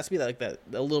intentionality. There has to be that, like that,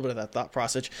 a little bit of that thought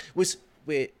process, which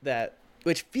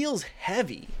feels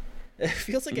heavy. It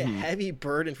feels like a heavy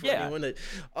burden for anyone that,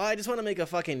 I just want to make a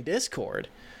fucking Discord.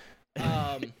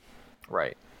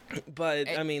 Right. But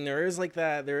I mean, there is like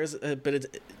that. There is a bit of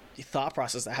thought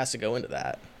process that has to go into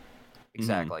that.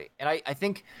 Exactly. And I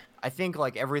think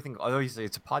like everything, obviously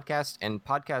it's a podcast, and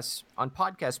on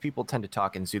podcasts, people tend to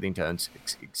talk in soothing tones.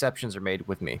 Exceptions are made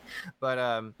with me, but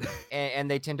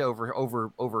and they tend to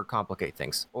over complicate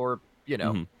things, or you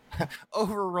know,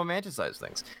 over romanticize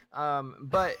things.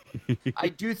 But I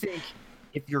do think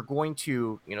if you're going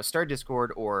to, you know, start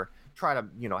Discord or try to,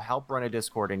 you know, help run a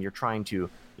Discord, and you're trying to,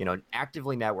 you know,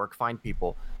 actively network, find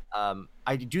people,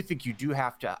 I do think you do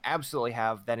have to absolutely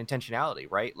have that intentionality,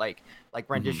 right? Like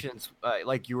renditions,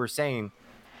 like you were saying,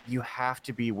 you have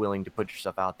to be willing to put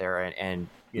yourself out there and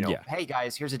you know, hey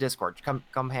guys, here's a Discord,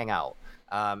 come hang out.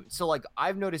 So like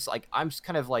I've noticed, like I'm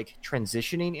kind of like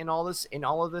transitioning in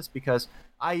all of this because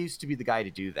I used to be the guy to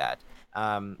do that.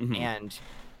 And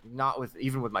not with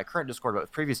even with my current Discord, but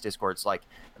with previous Discords, like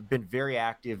I've been very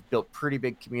active, built pretty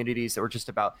big communities that were just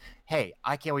about, hey,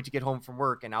 I can't wait to get home from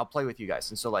work and I'll play with you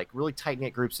guys. And so like really tight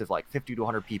knit groups of like 50 to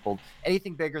 100 people.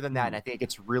 Anything bigger than that, and I think it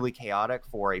gets really chaotic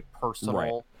for a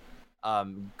personal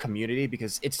community,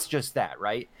 because it's just that,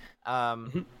 right?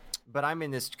 But I'm in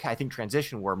this, I think,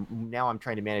 transition where now I'm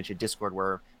trying to manage a Discord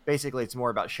where basically it's more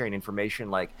about sharing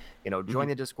information, like, you know, join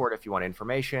the Discord if you want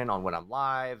information on when I'm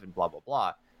live and blah, blah,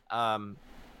 blah.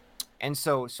 And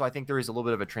so I think there is a little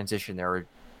bit of a transition there, a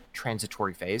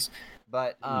transitory phase,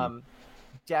 but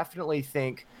definitely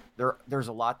think there's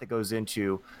a lot that goes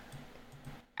into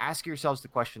ask yourselves the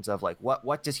questions of like,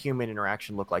 what does human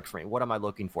interaction look like for me? What am I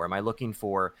looking for? Am I looking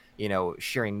for, you know,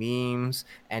 sharing memes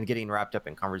and getting wrapped up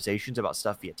in conversations about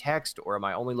stuff via text? Or am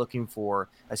I only looking for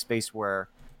a space where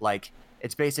like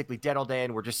it's basically dead all day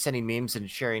and we're just sending memes and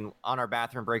sharing on our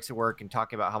bathroom breaks at work and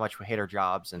talking about how much we hate our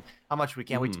jobs and how much we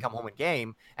can't wait to come home and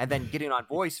game, and then getting on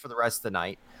voice for the rest of the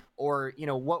night? Or, you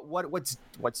know,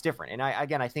 what's different? And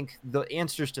I think the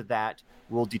answers to that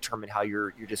will determine how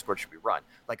your Discord should be run.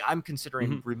 Like I'm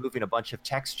considering removing a bunch of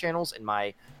text channels in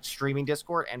my streaming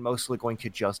Discord and mostly going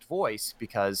to just voice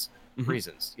because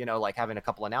reasons, you know, like having a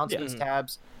couple announcements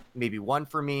tabs, maybe one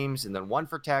for memes and then one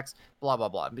for text, blah, blah,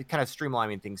 blah. Kind of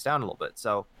streamlining things down a little bit.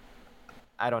 So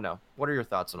I don't know. What are your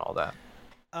thoughts on all that?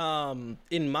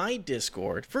 In my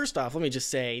Discord, first off, let me just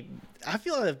say, I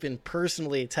feel I've been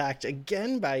personally attacked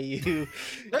again by you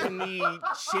in me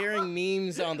sharing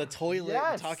memes on the toilet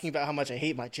and talking about how much I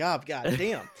hate my job. God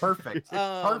damn. Perfect.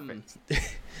 Perfect.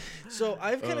 So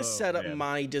I've kind of set up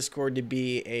my Discord to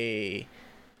be a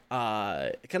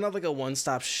kind of like a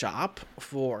one-stop shop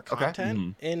for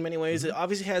content in many ways. It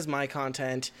obviously has my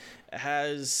content, it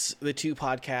has the two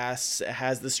podcasts, it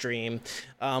has the stream,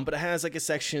 but it has like a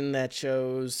section that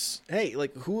shows, hey,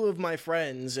 like who of my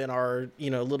friends in our, you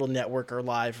know, little network are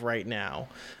live right now.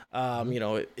 You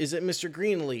know, is it Mr.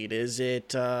 Greenlead? Is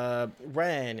it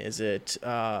Ren? Is it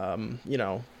you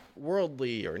know,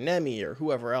 Worldly or Nemi or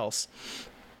whoever else?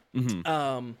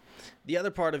 The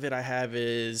other part of it I have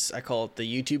is, I call it the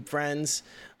YouTube friends.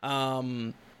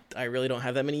 I really don't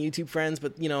have that many YouTube friends,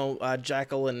 but, you know,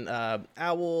 Jackal and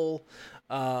Owl,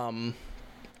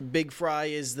 Big Fry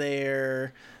is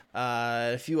there,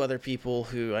 a few other people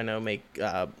who I know make, you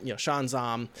know, Sean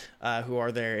Zom, who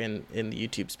are there in the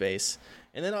YouTube space.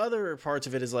 And then other parts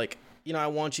of it is like, you know, I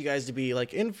want you guys to be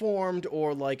like informed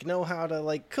or like know how to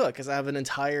like cook, because I have an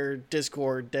entire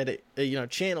Discord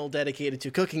channel dedicated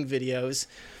to cooking videos.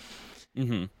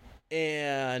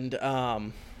 And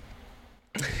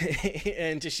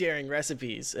and to sharing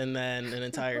recipes, and then an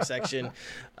entire section.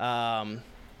 And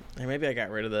maybe I got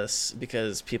rid of this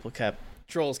because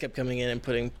trolls kept coming in and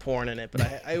putting porn in it, but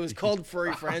I was called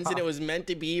Furry Friends, and it was meant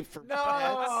to be for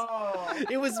pets.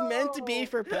 It was meant to be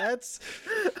for pets.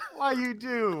 Why you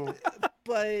do?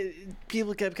 But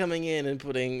people kept coming in and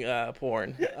putting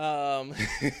porn.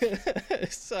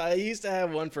 So I used to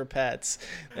have one for pets.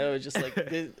 That was just like,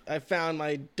 I found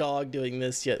my dog doing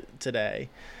this today.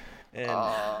 And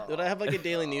but I have like a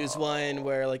daily news one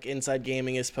where like Inside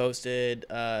Gaming is posted,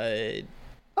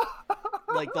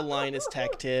 like the Linus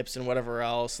Tech Tips and whatever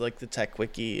else, like the Tech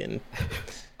Wiki and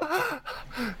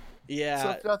yeah. So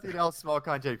if nothing else, small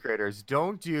content creators,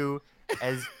 don't do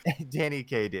as Danny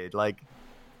K did. Like,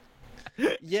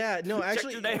 yeah, no,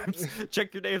 actually,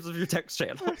 check your names of your text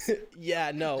channels.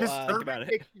 Yeah, no, just think about it.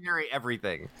 Dictionary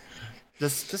everything.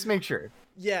 Just make sure.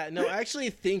 Yeah, no, actually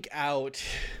think out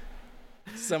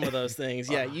some of those things.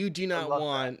 Yeah, you do not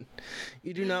want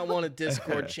a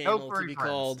Discord channel to be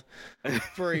called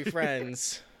Furry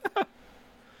Friends.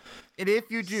 And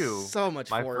if you do, so much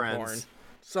my furry friends, porn.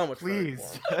 So much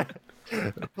please,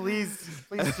 furry porn. please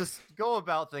just go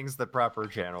about things the proper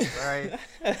channels. All right.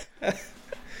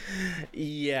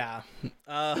 Yeah.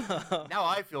 Now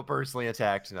I feel personally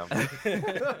attacked. No.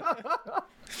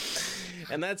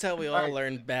 And that's how we all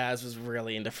learned Baz was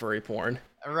really into furry porn.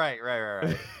 Right.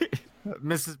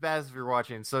 Mrs. Baz, if you're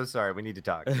watching, so sorry. We need to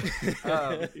talk.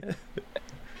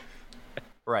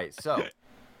 Right. So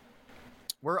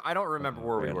I don't remember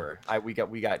where we were.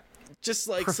 We got just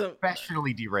like some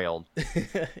professionally derailed.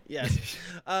 Yes.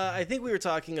 I think we were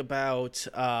talking about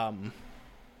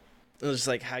it was just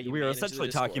like how you. We were essentially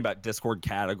talking about Discord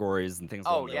categories and things.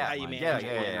 Oh like yeah, that. how you manage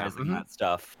organizing that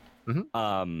stuff. Mhm.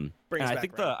 And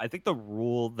I think the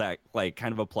rule that like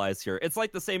kind of applies here, it's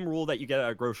like the same rule that you get at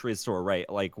a grocery store, right?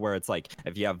 Like where it's like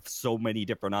if you have so many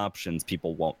different options,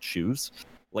 people won't choose.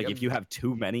 Like if you have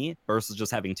too many versus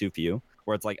just having too few,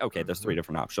 where it's like, okay, there's 3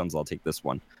 different options, I'll take this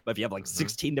one. But if you have like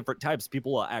 16 different types,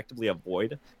 people will actively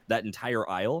avoid that entire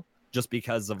aisle just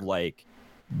because of like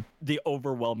the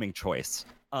overwhelming choice.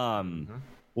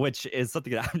 Which is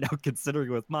something that I'm now considering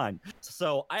with mine.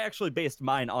 So I actually based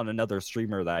mine on another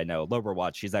streamer that I know,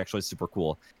 Loberwatch. He's actually super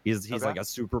cool. He's like a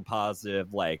super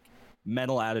positive, like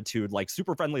mental attitude, like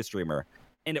super friendly streamer.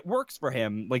 And it works for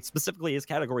him, like specifically his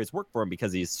categories work for him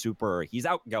because he's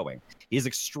outgoing. He's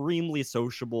extremely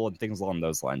sociable and things along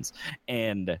those lines.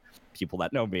 And people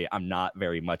that know me, I'm not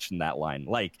very much in that line.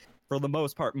 Like, for the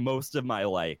most part, most of my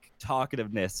like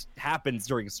talkativeness happens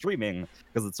during streaming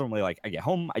because it's normally like I get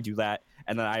home, I do that,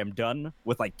 and then I am done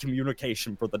with like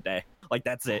communication for the day. Like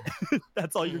that's it.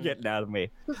 That's all you're getting out of me.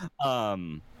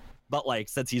 But like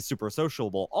since he's super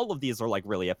sociable, all of these are like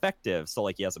really effective. So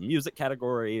like he has a music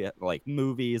category, like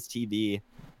movies, TV,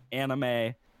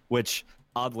 anime, which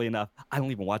oddly enough, I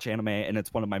don't even watch anime, and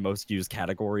it's one of my most used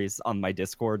categories on my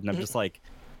Discord, and I'm just like,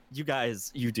 you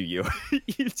guys, you do you.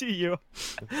 You do you.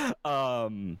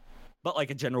 But like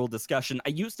a general discussion, I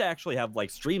used to actually have like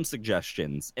stream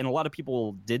suggestions, and a lot of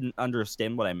people didn't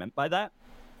understand what I meant by that.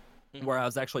 Where I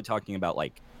was actually talking about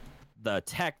like the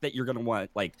tech that you're going to want,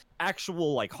 like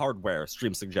actual like hardware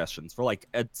stream suggestions for like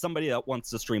somebody that wants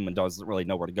to stream and doesn't really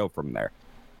know where to go from there.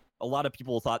 A lot of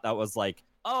people thought that was like,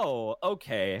 oh,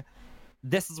 okay,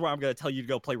 this is where I'm going to tell you to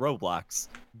go play Roblox.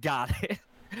 Got it.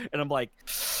 And I'm like,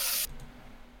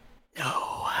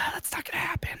 no, that's not gonna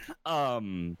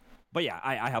happen. But yeah,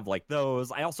 I have like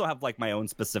those. I also have like my own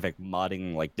specific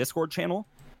modding like Discord channel,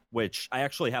 which I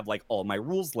actually have like all my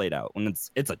rules laid out, and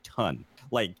it's a ton.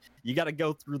 Like you got to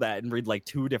go through that and read like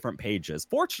 2 different pages.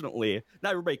 Fortunately,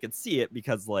 not everybody can see it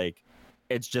because like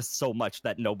it's just so much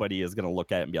that nobody is gonna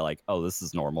look at it and be like, oh, this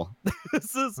is normal.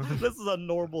 this is a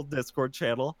normal Discord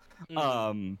channel.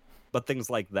 But things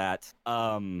like that.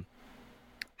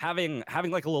 Having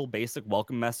like a little basic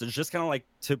welcome message, just kind of like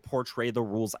to portray the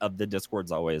rules of the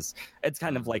Discords always. It's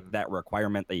kind of like that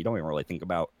requirement that you don't even really think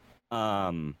about.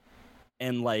 And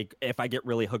like if I get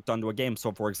really hooked onto a game,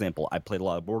 so for example, I played a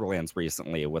lot of Borderlands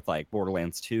recently with like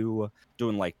Borderlands 2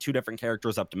 doing like 2 different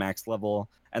characters up to max level,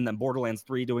 and then Borderlands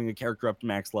 3 doing a character up to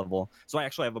max level. So I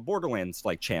actually have a Borderlands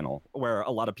like channel where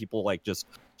a lot of people like just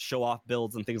show off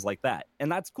builds and things like that.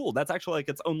 And that's cool. That's actually like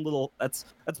its own little that's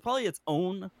probably its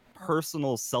own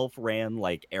personal self-ran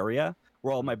like area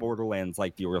where all my Borderlands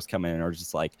like viewers come in and are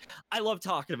just like, I love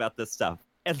talking about this stuff,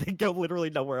 and they go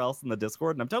literally nowhere else in the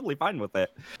Discord, and I'm totally fine with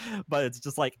it. But it's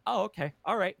just like, oh, okay,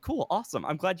 all right, cool, awesome,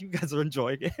 I'm glad you guys are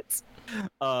enjoying it.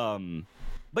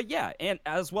 But yeah, and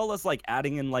as well as like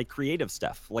adding in like creative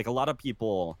stuff, like a lot of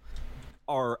people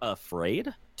are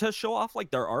afraid to show off like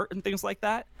their art and things like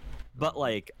that. But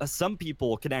like some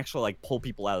people can actually like pull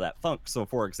people out of that funk. So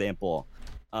for example,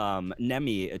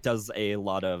 Nemi does a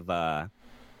lot of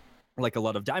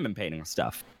diamond painting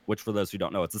stuff, which for those who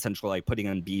don't know, it's essentially like putting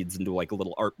in beads into like a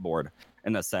little art board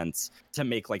in a sense to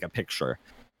make like a picture.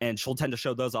 And she'll tend to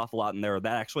show those off a lot in there.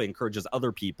 That actually encourages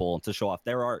other people to show off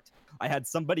their art. I had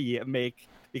somebody make,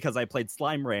 because I played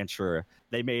Slime Rancher,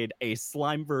 they made a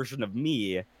slime version of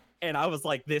me. And I was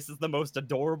like, this is the most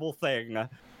adorable thing.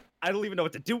 I don't even know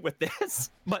what to do with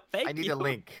this, but thank you. I need a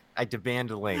link. I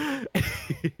demand a link.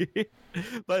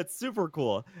 But it's super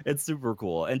cool. It's super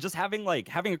cool. And just having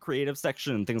a creative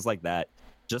section and things like that,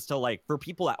 just to like, for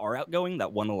people that are outgoing,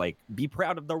 that want to like be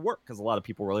proud of their work, because a lot of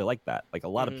people really like that. Like a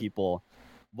lot of people,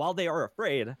 while they are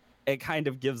afraid, it kind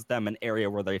of gives them an area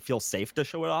where they feel safe to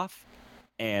show it off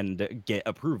and get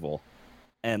approval.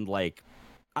 And like,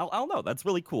 I don't know, that's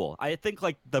really cool. I think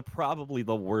like probably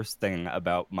the worst thing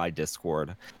about my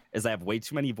Discord is I have way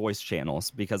too many voice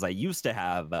channels, because I used to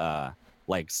have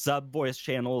like sub voice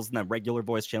channels and then regular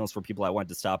voice channels for people that wanted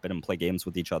to stop in and play games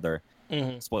with each other.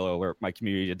 Spoiler alert, my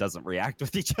community doesn't react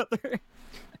with each other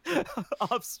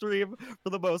off stream for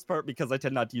the most part, because I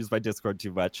tend not to use my Discord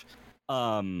too much.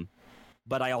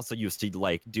 But I also used to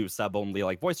like do sub only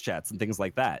like voice chats and things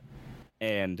like that,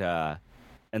 and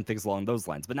things along those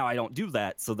lines. But now I don't do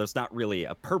that, so there's not really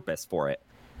a purpose for it.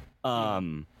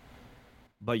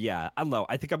 But yeah, I don't know.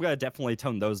 I think I'm gonna definitely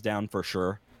tone those down for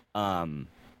sure.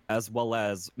 As well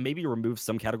as maybe remove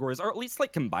some categories, or at least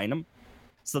like combine them,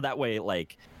 so that way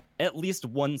like at least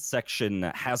one section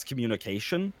has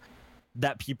communication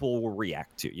that people will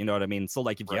react to. You know what I mean? So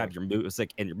like if you have your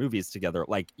music and your movies together,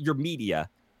 like your media,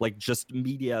 like just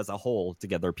media as a whole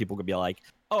together, people could be like,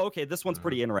 oh, okay, this one's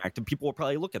pretty interactive. People will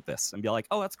probably look at this and be like,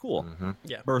 oh, that's cool.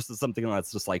 Yeah. Versus something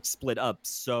that's just like split up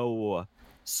so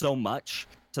much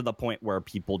to the point where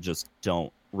people just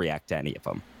don't react to any of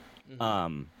them.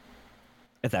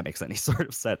 If that makes any sort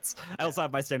of sense. I also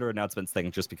have my standard announcements thing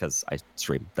just because I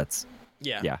stream. That's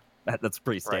that's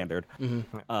pretty standard.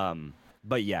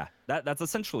 But yeah, that's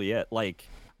essentially it. Like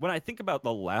when I think about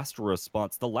the last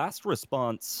response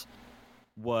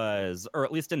was, or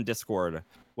at least in Discord,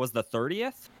 was the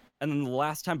 30th, and then the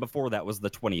last time before that was the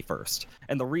 21st.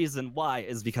 And the reason why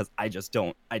is because I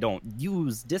don't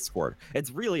use Discord. It's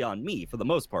really on me for the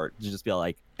most part to just be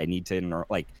like, I need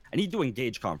to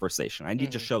engage conversation. I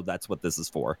need to show that's what this is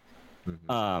for.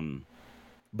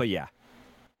 But yeah,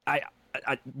 I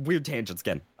weird tangents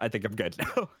again. I think I'm good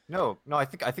now. No, I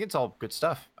think it's all good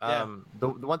stuff. The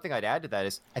one thing I'd add to that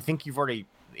is I think you've already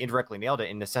indirectly nailed it,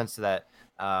 in the sense that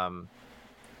the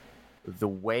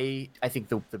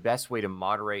best way to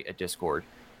moderate a Discord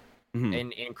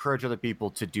and encourage other people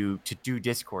to do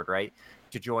Discord, right,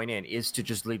 to join in, is to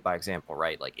just lead by example,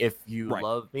 right? Like if you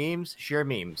love memes, share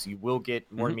memes. You will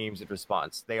get more memes in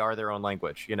response. They are their own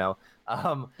language, you know,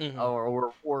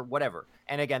 or whatever.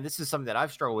 And again, this is something that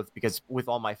I've struggled with, because with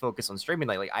all my focus on streaming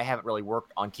lately, I haven't really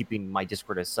worked on keeping my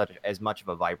Discord as much of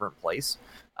a vibrant place.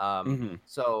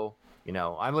 So, you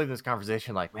know, I'm leaving this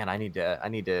conversation like, man, I need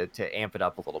to amp it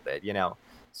up a little bit, you know.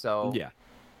 So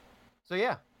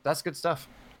yeah, that's good stuff.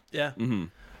 Yeah.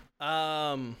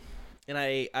 And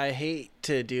I hate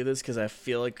to do this because I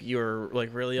feel like you're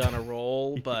like really on a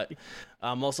roll, but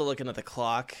I'm also looking at the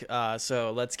clock.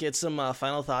 So let's get some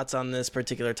final thoughts on this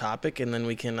particular topic, and then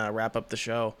we can wrap up the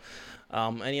show.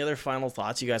 Any other final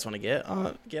thoughts you guys want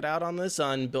to get out on this,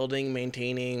 on building,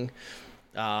 maintaining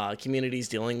communities,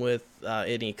 dealing with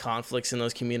any conflicts in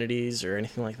those communities or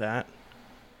anything like that?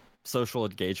 Social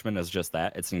engagement is just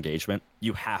that. It's engagement.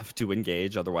 You have to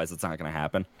engage, otherwise it's not going to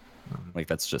happen. Like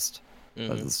that's just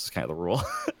that's kind of the rule.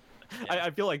 I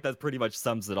feel like that pretty much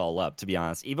sums it all up, to be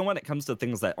honest. Even when it comes to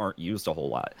things that aren't used a whole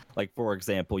lot. Like, for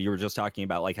example, you were just talking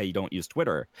about like how you don't use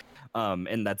Twitter.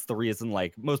 And that's the reason,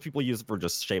 like, most people use it for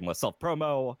just shameless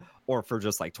self-promo or for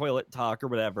just like toilet talk or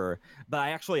whatever. But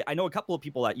I know a couple of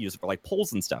people that use it for like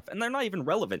polls and stuff, and they're not even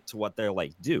relevant to what they're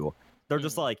like do. They're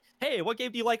just like, hey, what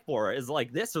game do you like more? Is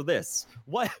like this or this?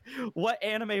 What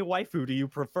anime waifu do you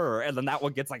prefer? And then that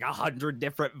one gets like 100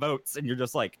 different votes, and you're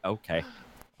just like, okay,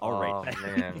 all right.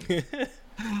 Man.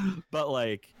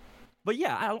 But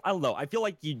yeah, I don't know. I feel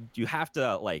like you have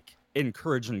to like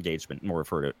encourage engagement in order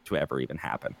for it to ever even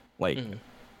happen. Like,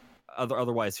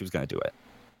 otherwise, who's gonna do it?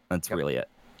 That's really it.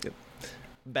 Yep.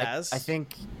 Baz, I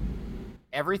think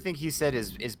everything he said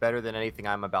is better than anything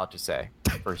I'm about to say,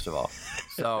 first of all.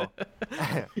 So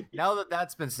now that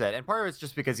that's been said, and part of it's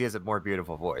just because he has a more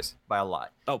beautiful voice by a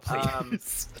lot. Oh,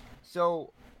 please.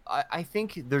 So I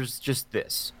think there's just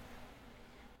this.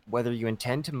 Whether you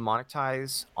intend to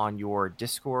monetize on your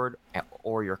Discord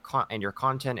or your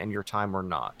content and your time or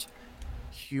not,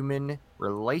 human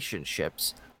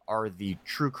relationships are the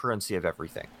true currency of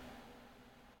everything.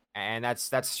 And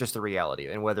that's just the reality.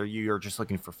 And whether you're just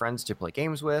looking for friends to play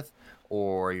games with,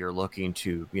 or you're looking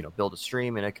to, build a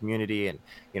stream in a community and,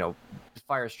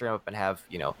 fire a stream up and have,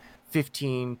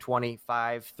 15,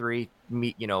 25, 3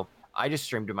 meet, I just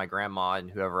streamed to my grandma and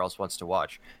whoever else wants to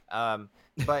watch.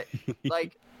 But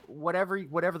like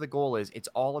whatever the goal is, it's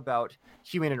all about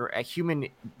human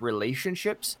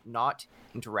relationships, not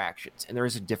interactions. And there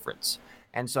is a difference.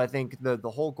 And so I think the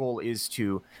whole goal is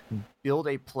to build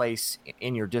a place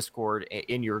in your Discord,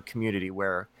 in your community,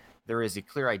 where there is a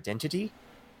clear identity,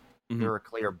 there are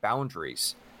clear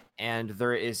boundaries, and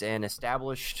there is an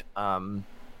established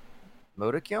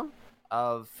modicum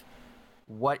of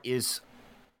what is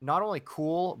not only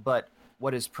cool, but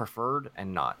what is preferred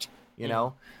and not, you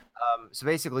know? So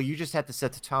basically, you just have to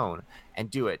set the tone and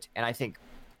do it. And I think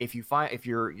if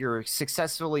you're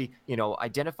successfully,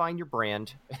 identifying your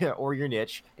brand or your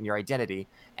niche and your identity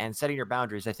and setting your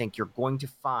boundaries, I think you're going to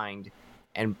find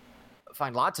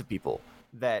lots of people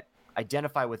that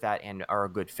identify with that and are a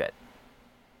good fit.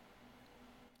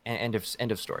 And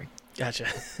end of story. Gotcha.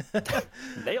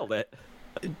 Nailed it.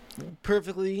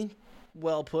 Perfectly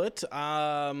well put.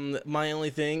 My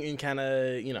only thing, and kind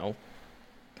of,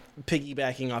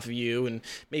 piggybacking off of you and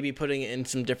maybe putting it in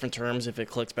some different terms if it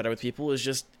clicks better with people, is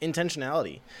just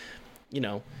intentionality.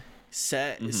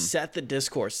 Set the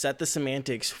discourse, set the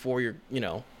semantics for your,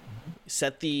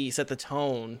 set the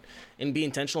tone, and be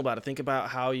intentional about it. Think about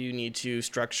how you need to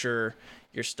structure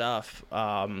your stuff.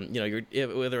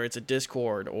 Whether it's a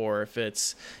Discord or if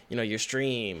it's, your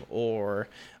stream, or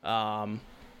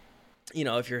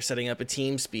if you're setting up a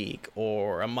TeamSpeak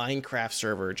or a Minecraft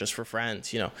server just for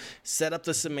friends, set up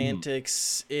the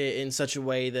semantics in such a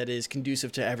way that is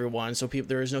conducive to everyone. So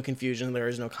there is no confusion, there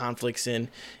is no conflicts in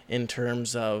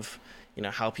terms of,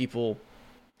 how people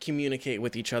communicate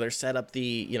with each other. Set up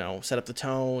the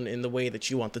tone in the way that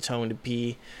you want the tone to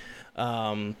be.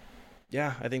 I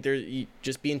think you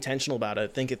just be intentional about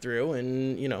it, think it through,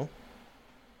 and,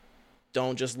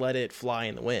 don't just let it fly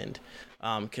in the wind.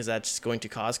 Because that's going to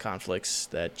cause conflicts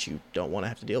that you don't want to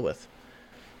have to deal with.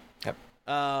 Yep.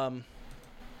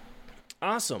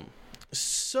 Awesome.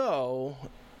 So,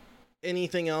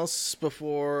 anything else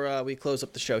before we close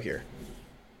up the show here?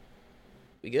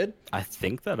 We good? I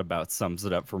think that about sums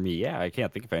it up for me. Yeah, I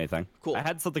can't think of anything. Cool. I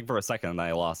had something for a second and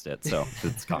I lost it, so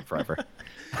it's gone forever.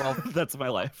 Well, that's my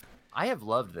life. I have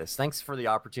loved this. Thanks for the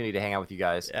opportunity to hang out with you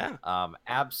guys. Yeah.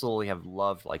 Absolutely have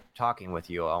loved talking with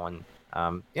you, Owen.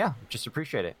 Just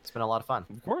appreciate it. It's been a lot of fun.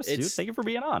 Of course, dude. Thank you for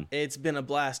being on. It's been a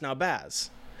blast. Now, Baz,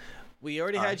 we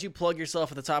already had you plug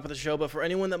yourself at the top of the show, but for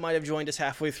anyone that might have joined us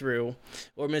halfway through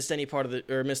or missed any part of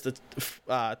missed the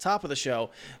top of the show,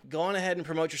 go on ahead and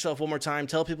promote yourself one more time.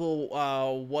 Tell people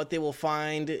what they will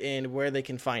find and where they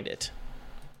can find it.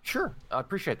 Sure. I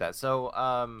appreciate that. So,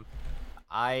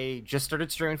 I just started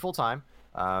streaming full time.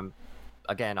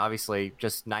 Again, obviously,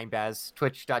 just 9baz,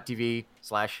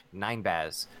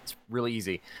 twitch.tv/9baz. It's really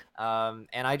easy. And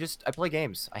I play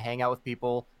games. I hang out with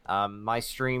people. My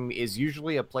stream is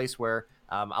usually a place where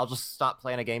I'll just stop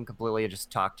playing a game completely and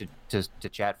just talk to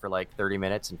chat for 30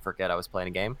 minutes and forget I was playing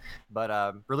a game.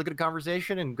 But really good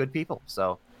conversation and good people.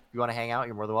 So if you want to hang out,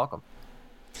 you're more than welcome.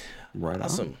 Right on.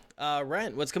 Awesome.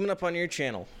 Rent, what's coming up on your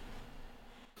channel?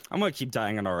 I'm going to keep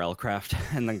dying on RLCraft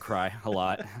and then cry a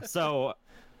lot. So,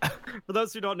 for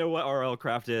those who don't know what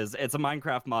RLCraft is, it's a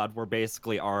Minecraft mod where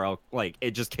basically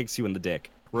it just kicks you in the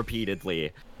dick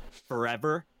repeatedly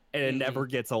forever, and it never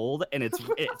gets old, and it's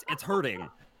hurting.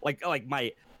 Like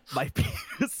my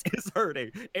penis is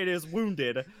hurting. It is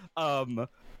wounded. But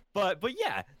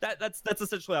yeah, that's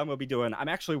essentially what I'm gonna be doing. I'm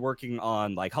actually working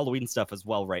on Halloween stuff as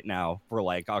well right now for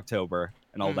October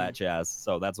and all that jazz.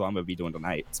 So that's what I'm gonna be doing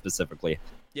tonight specifically.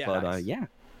 Yeah. But nice. yeah.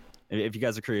 If you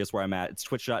guys are curious where I'm at, it's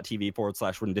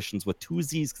twitch.tv/renditions with 2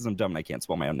 Z's because I'm dumb and I can't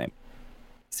spell my own name.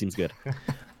 Seems good.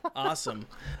 Awesome.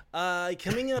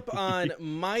 Coming up on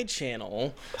my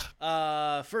channel,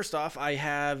 first off, I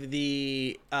have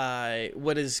the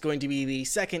what is going to be the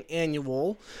second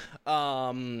annual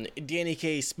Danny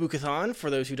K Spookathon. For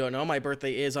those who don't know, my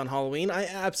birthday is on Halloween. I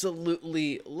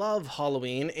absolutely love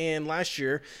Halloween, and last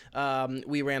year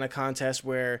we ran a contest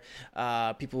where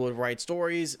people would write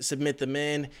stories, submit them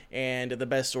in, and the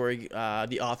best story,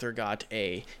 the author got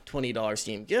a $20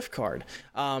 Steam gift card.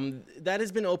 That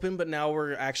has been open, but now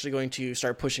we're actually going to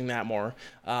start pushing that more.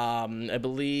 I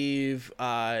believe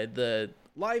the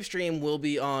live stream will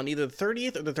be on either the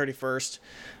 30th or the 31st,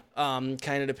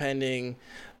 kind of depending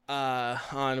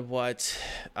on what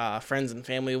friends and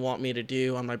family want me to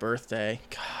do on my birthday.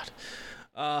 God.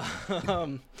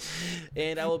 And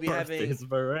I will be having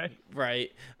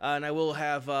right, and I will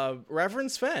have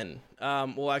Reverend Sven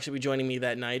will actually be joining me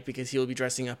that night because he will be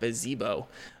dressing up as Zebo,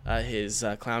 his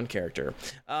clown character.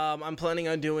 I'm planning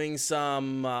on doing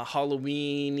some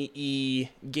Halloween-y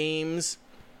games.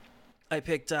 I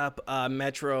picked up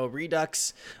Metro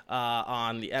Redux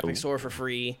on the Epic Store for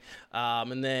free.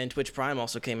 And then Twitch Prime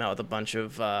also came out with a bunch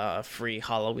of free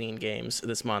Halloween games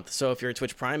this month. So if you're a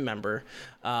Twitch Prime member,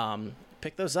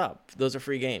 pick those up. Those are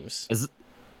free games.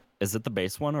 Is it the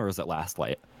base one or is it Last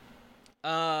Light?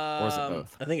 Or is it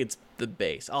both? I think it's the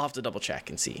base. I'll have to double check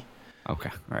and see. Okay,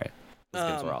 all right.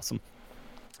 Those games are awesome.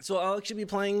 So I'll actually be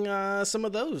playing some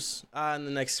of those in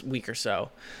the next week or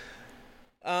so.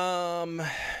 We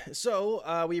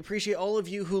appreciate all of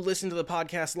you who listen to the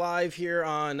podcast live here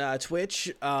on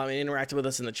Twitch and interacted with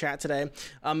us in the chat today.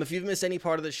 If you've missed any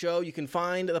part of the show, you can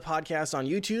find the podcast on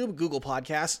YouTube, Google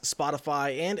Podcasts,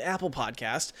 Spotify, and Apple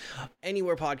Podcast,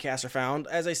 anywhere podcasts are found.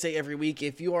 As I say every week,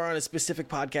 if you are on a specific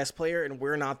podcast player and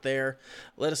we're not there,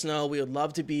 let us know. We would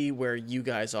love to be where you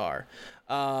guys are.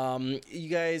 You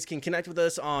guys can connect with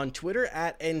us on Twitter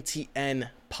at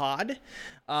NTNPod.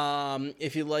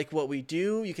 If you like what we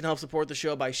do, you can help support the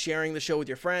show by sharing the show with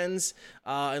your friends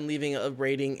and leaving a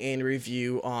rating and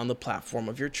review on the platform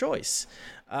of your choice.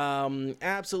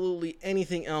 Absolutely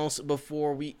anything else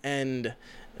before we end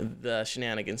the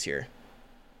shenanigans here?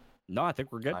 No, I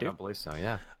think we're good, I dude. don't believe so,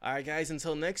 yeah. All right, guys,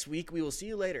 until next week, we will see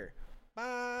you later.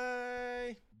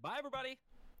 Bye. Bye, everybody.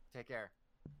 Take care.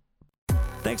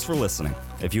 Thanks for listening.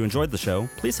 If you enjoyed the show,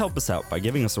 please help us out by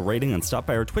giving us a rating and stop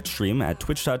by our Twitch stream at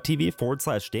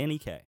twitch.tv/DannyK.